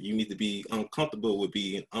revolutionary. You need to be uncomfortable with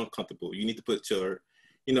being uncomfortable. You need to put your,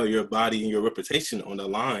 your body and your reputation on the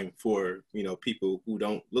line for, people who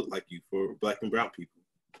don't look like you, for Black and brown people.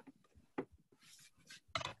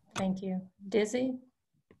 Thank you. Dizzy?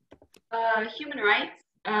 Human rights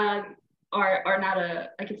are not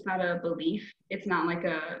it's not a belief. It's not like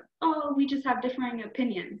we just have differing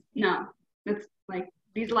opinions. No, it's like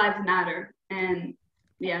these lives matter. And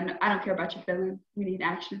yeah, no, I don't care about your feelings. We need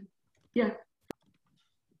action. Yeah.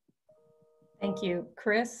 Thank you.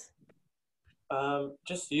 Chris?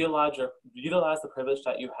 Just utilize the privilege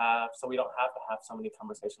that you have, so we don't have to have so many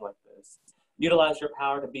conversations like this. Utilize your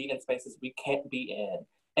power to be in spaces we can't be in.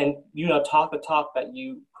 And talk the talk that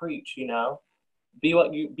you preach. Be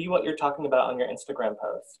what you're talking about on your Instagram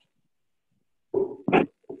post.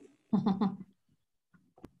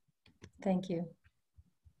 Thank you.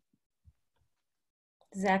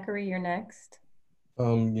 Zachary, you're next.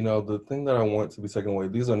 The thing that I want to be taken away,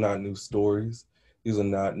 these are not new stories. These are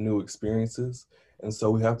not new experiences. And so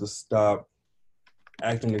we have to stop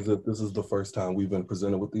acting as if this is the first time we've been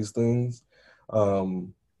presented with these things.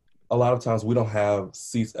 A lot of times we don't have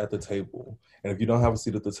seats at the table. And if you don't have a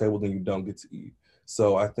seat at the table, then you don't get to eat.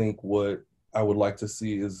 So I think what I would like to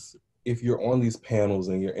see is, if you're on these panels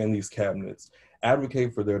and you're in these cabinets,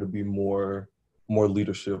 advocate for there to be more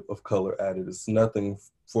leadership of color added. It's nothing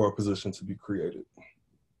for a position to be created.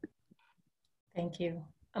 Thank you.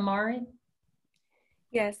 Amari?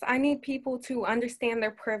 Yes, I need people to understand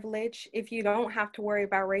their privilege. If you don't have to worry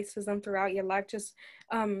about racism throughout your life, just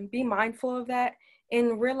be mindful of that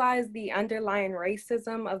and realize the underlying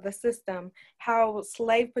racism of the system, how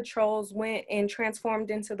slave patrols went and transformed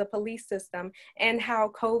into the police system, and how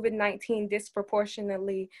COVID-19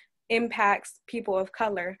 disproportionately impacts people of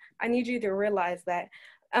color. I need you to realize that.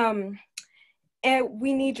 And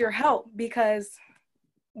we need your help because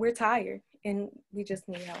we're tired and we just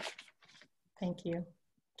need help. Thank you.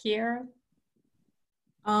 Kiera?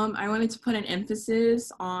 I wanted to put an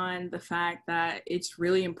emphasis on the fact that it's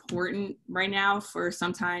really important right now for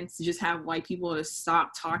sometimes to just have white people to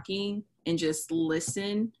stop talking and just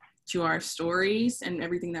listen to our stories and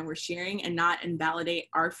everything that we're sharing, and not invalidate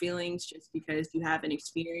our feelings just because you haven't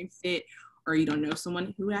experienced it or you don't know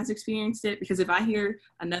someone who has experienced it. Because if I hear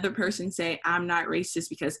another person say, I'm not racist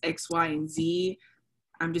because X, Y, and Z,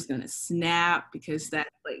 I'm just gonna snap, because that,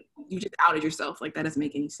 you just outed yourself. That doesn't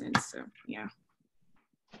make any sense. So yeah.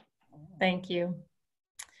 Thank you.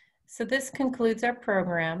 So this concludes our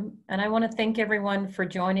program, and I want to thank everyone for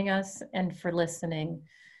joining us and for listening.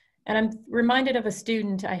 And I'm reminded of a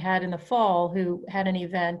student I had in the fall who had an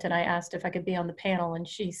event, and I asked if I could be on the panel, and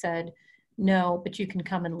she said, no, but you can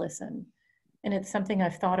come and listen. And it's something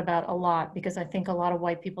I've thought about a lot, because I think a lot of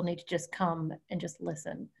white people need to just come and just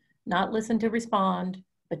listen. Not listen to respond,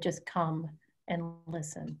 but just come and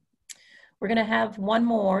listen. We're going to have one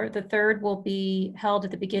more. The third will be held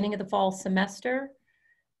at the beginning of the fall semester,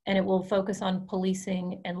 and it will focus on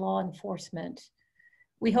policing and law enforcement.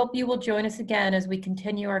 We hope you will join us again as we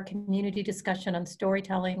continue our community discussion on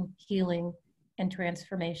storytelling, healing, and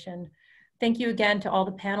transformation. Thank you again to all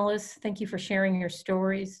the panelists. Thank you for sharing your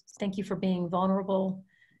stories. Thank you for being vulnerable.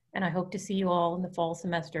 And I hope to see you all in the fall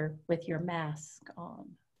semester with your mask on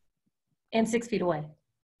and 6 feet away.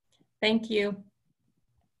 Thank you.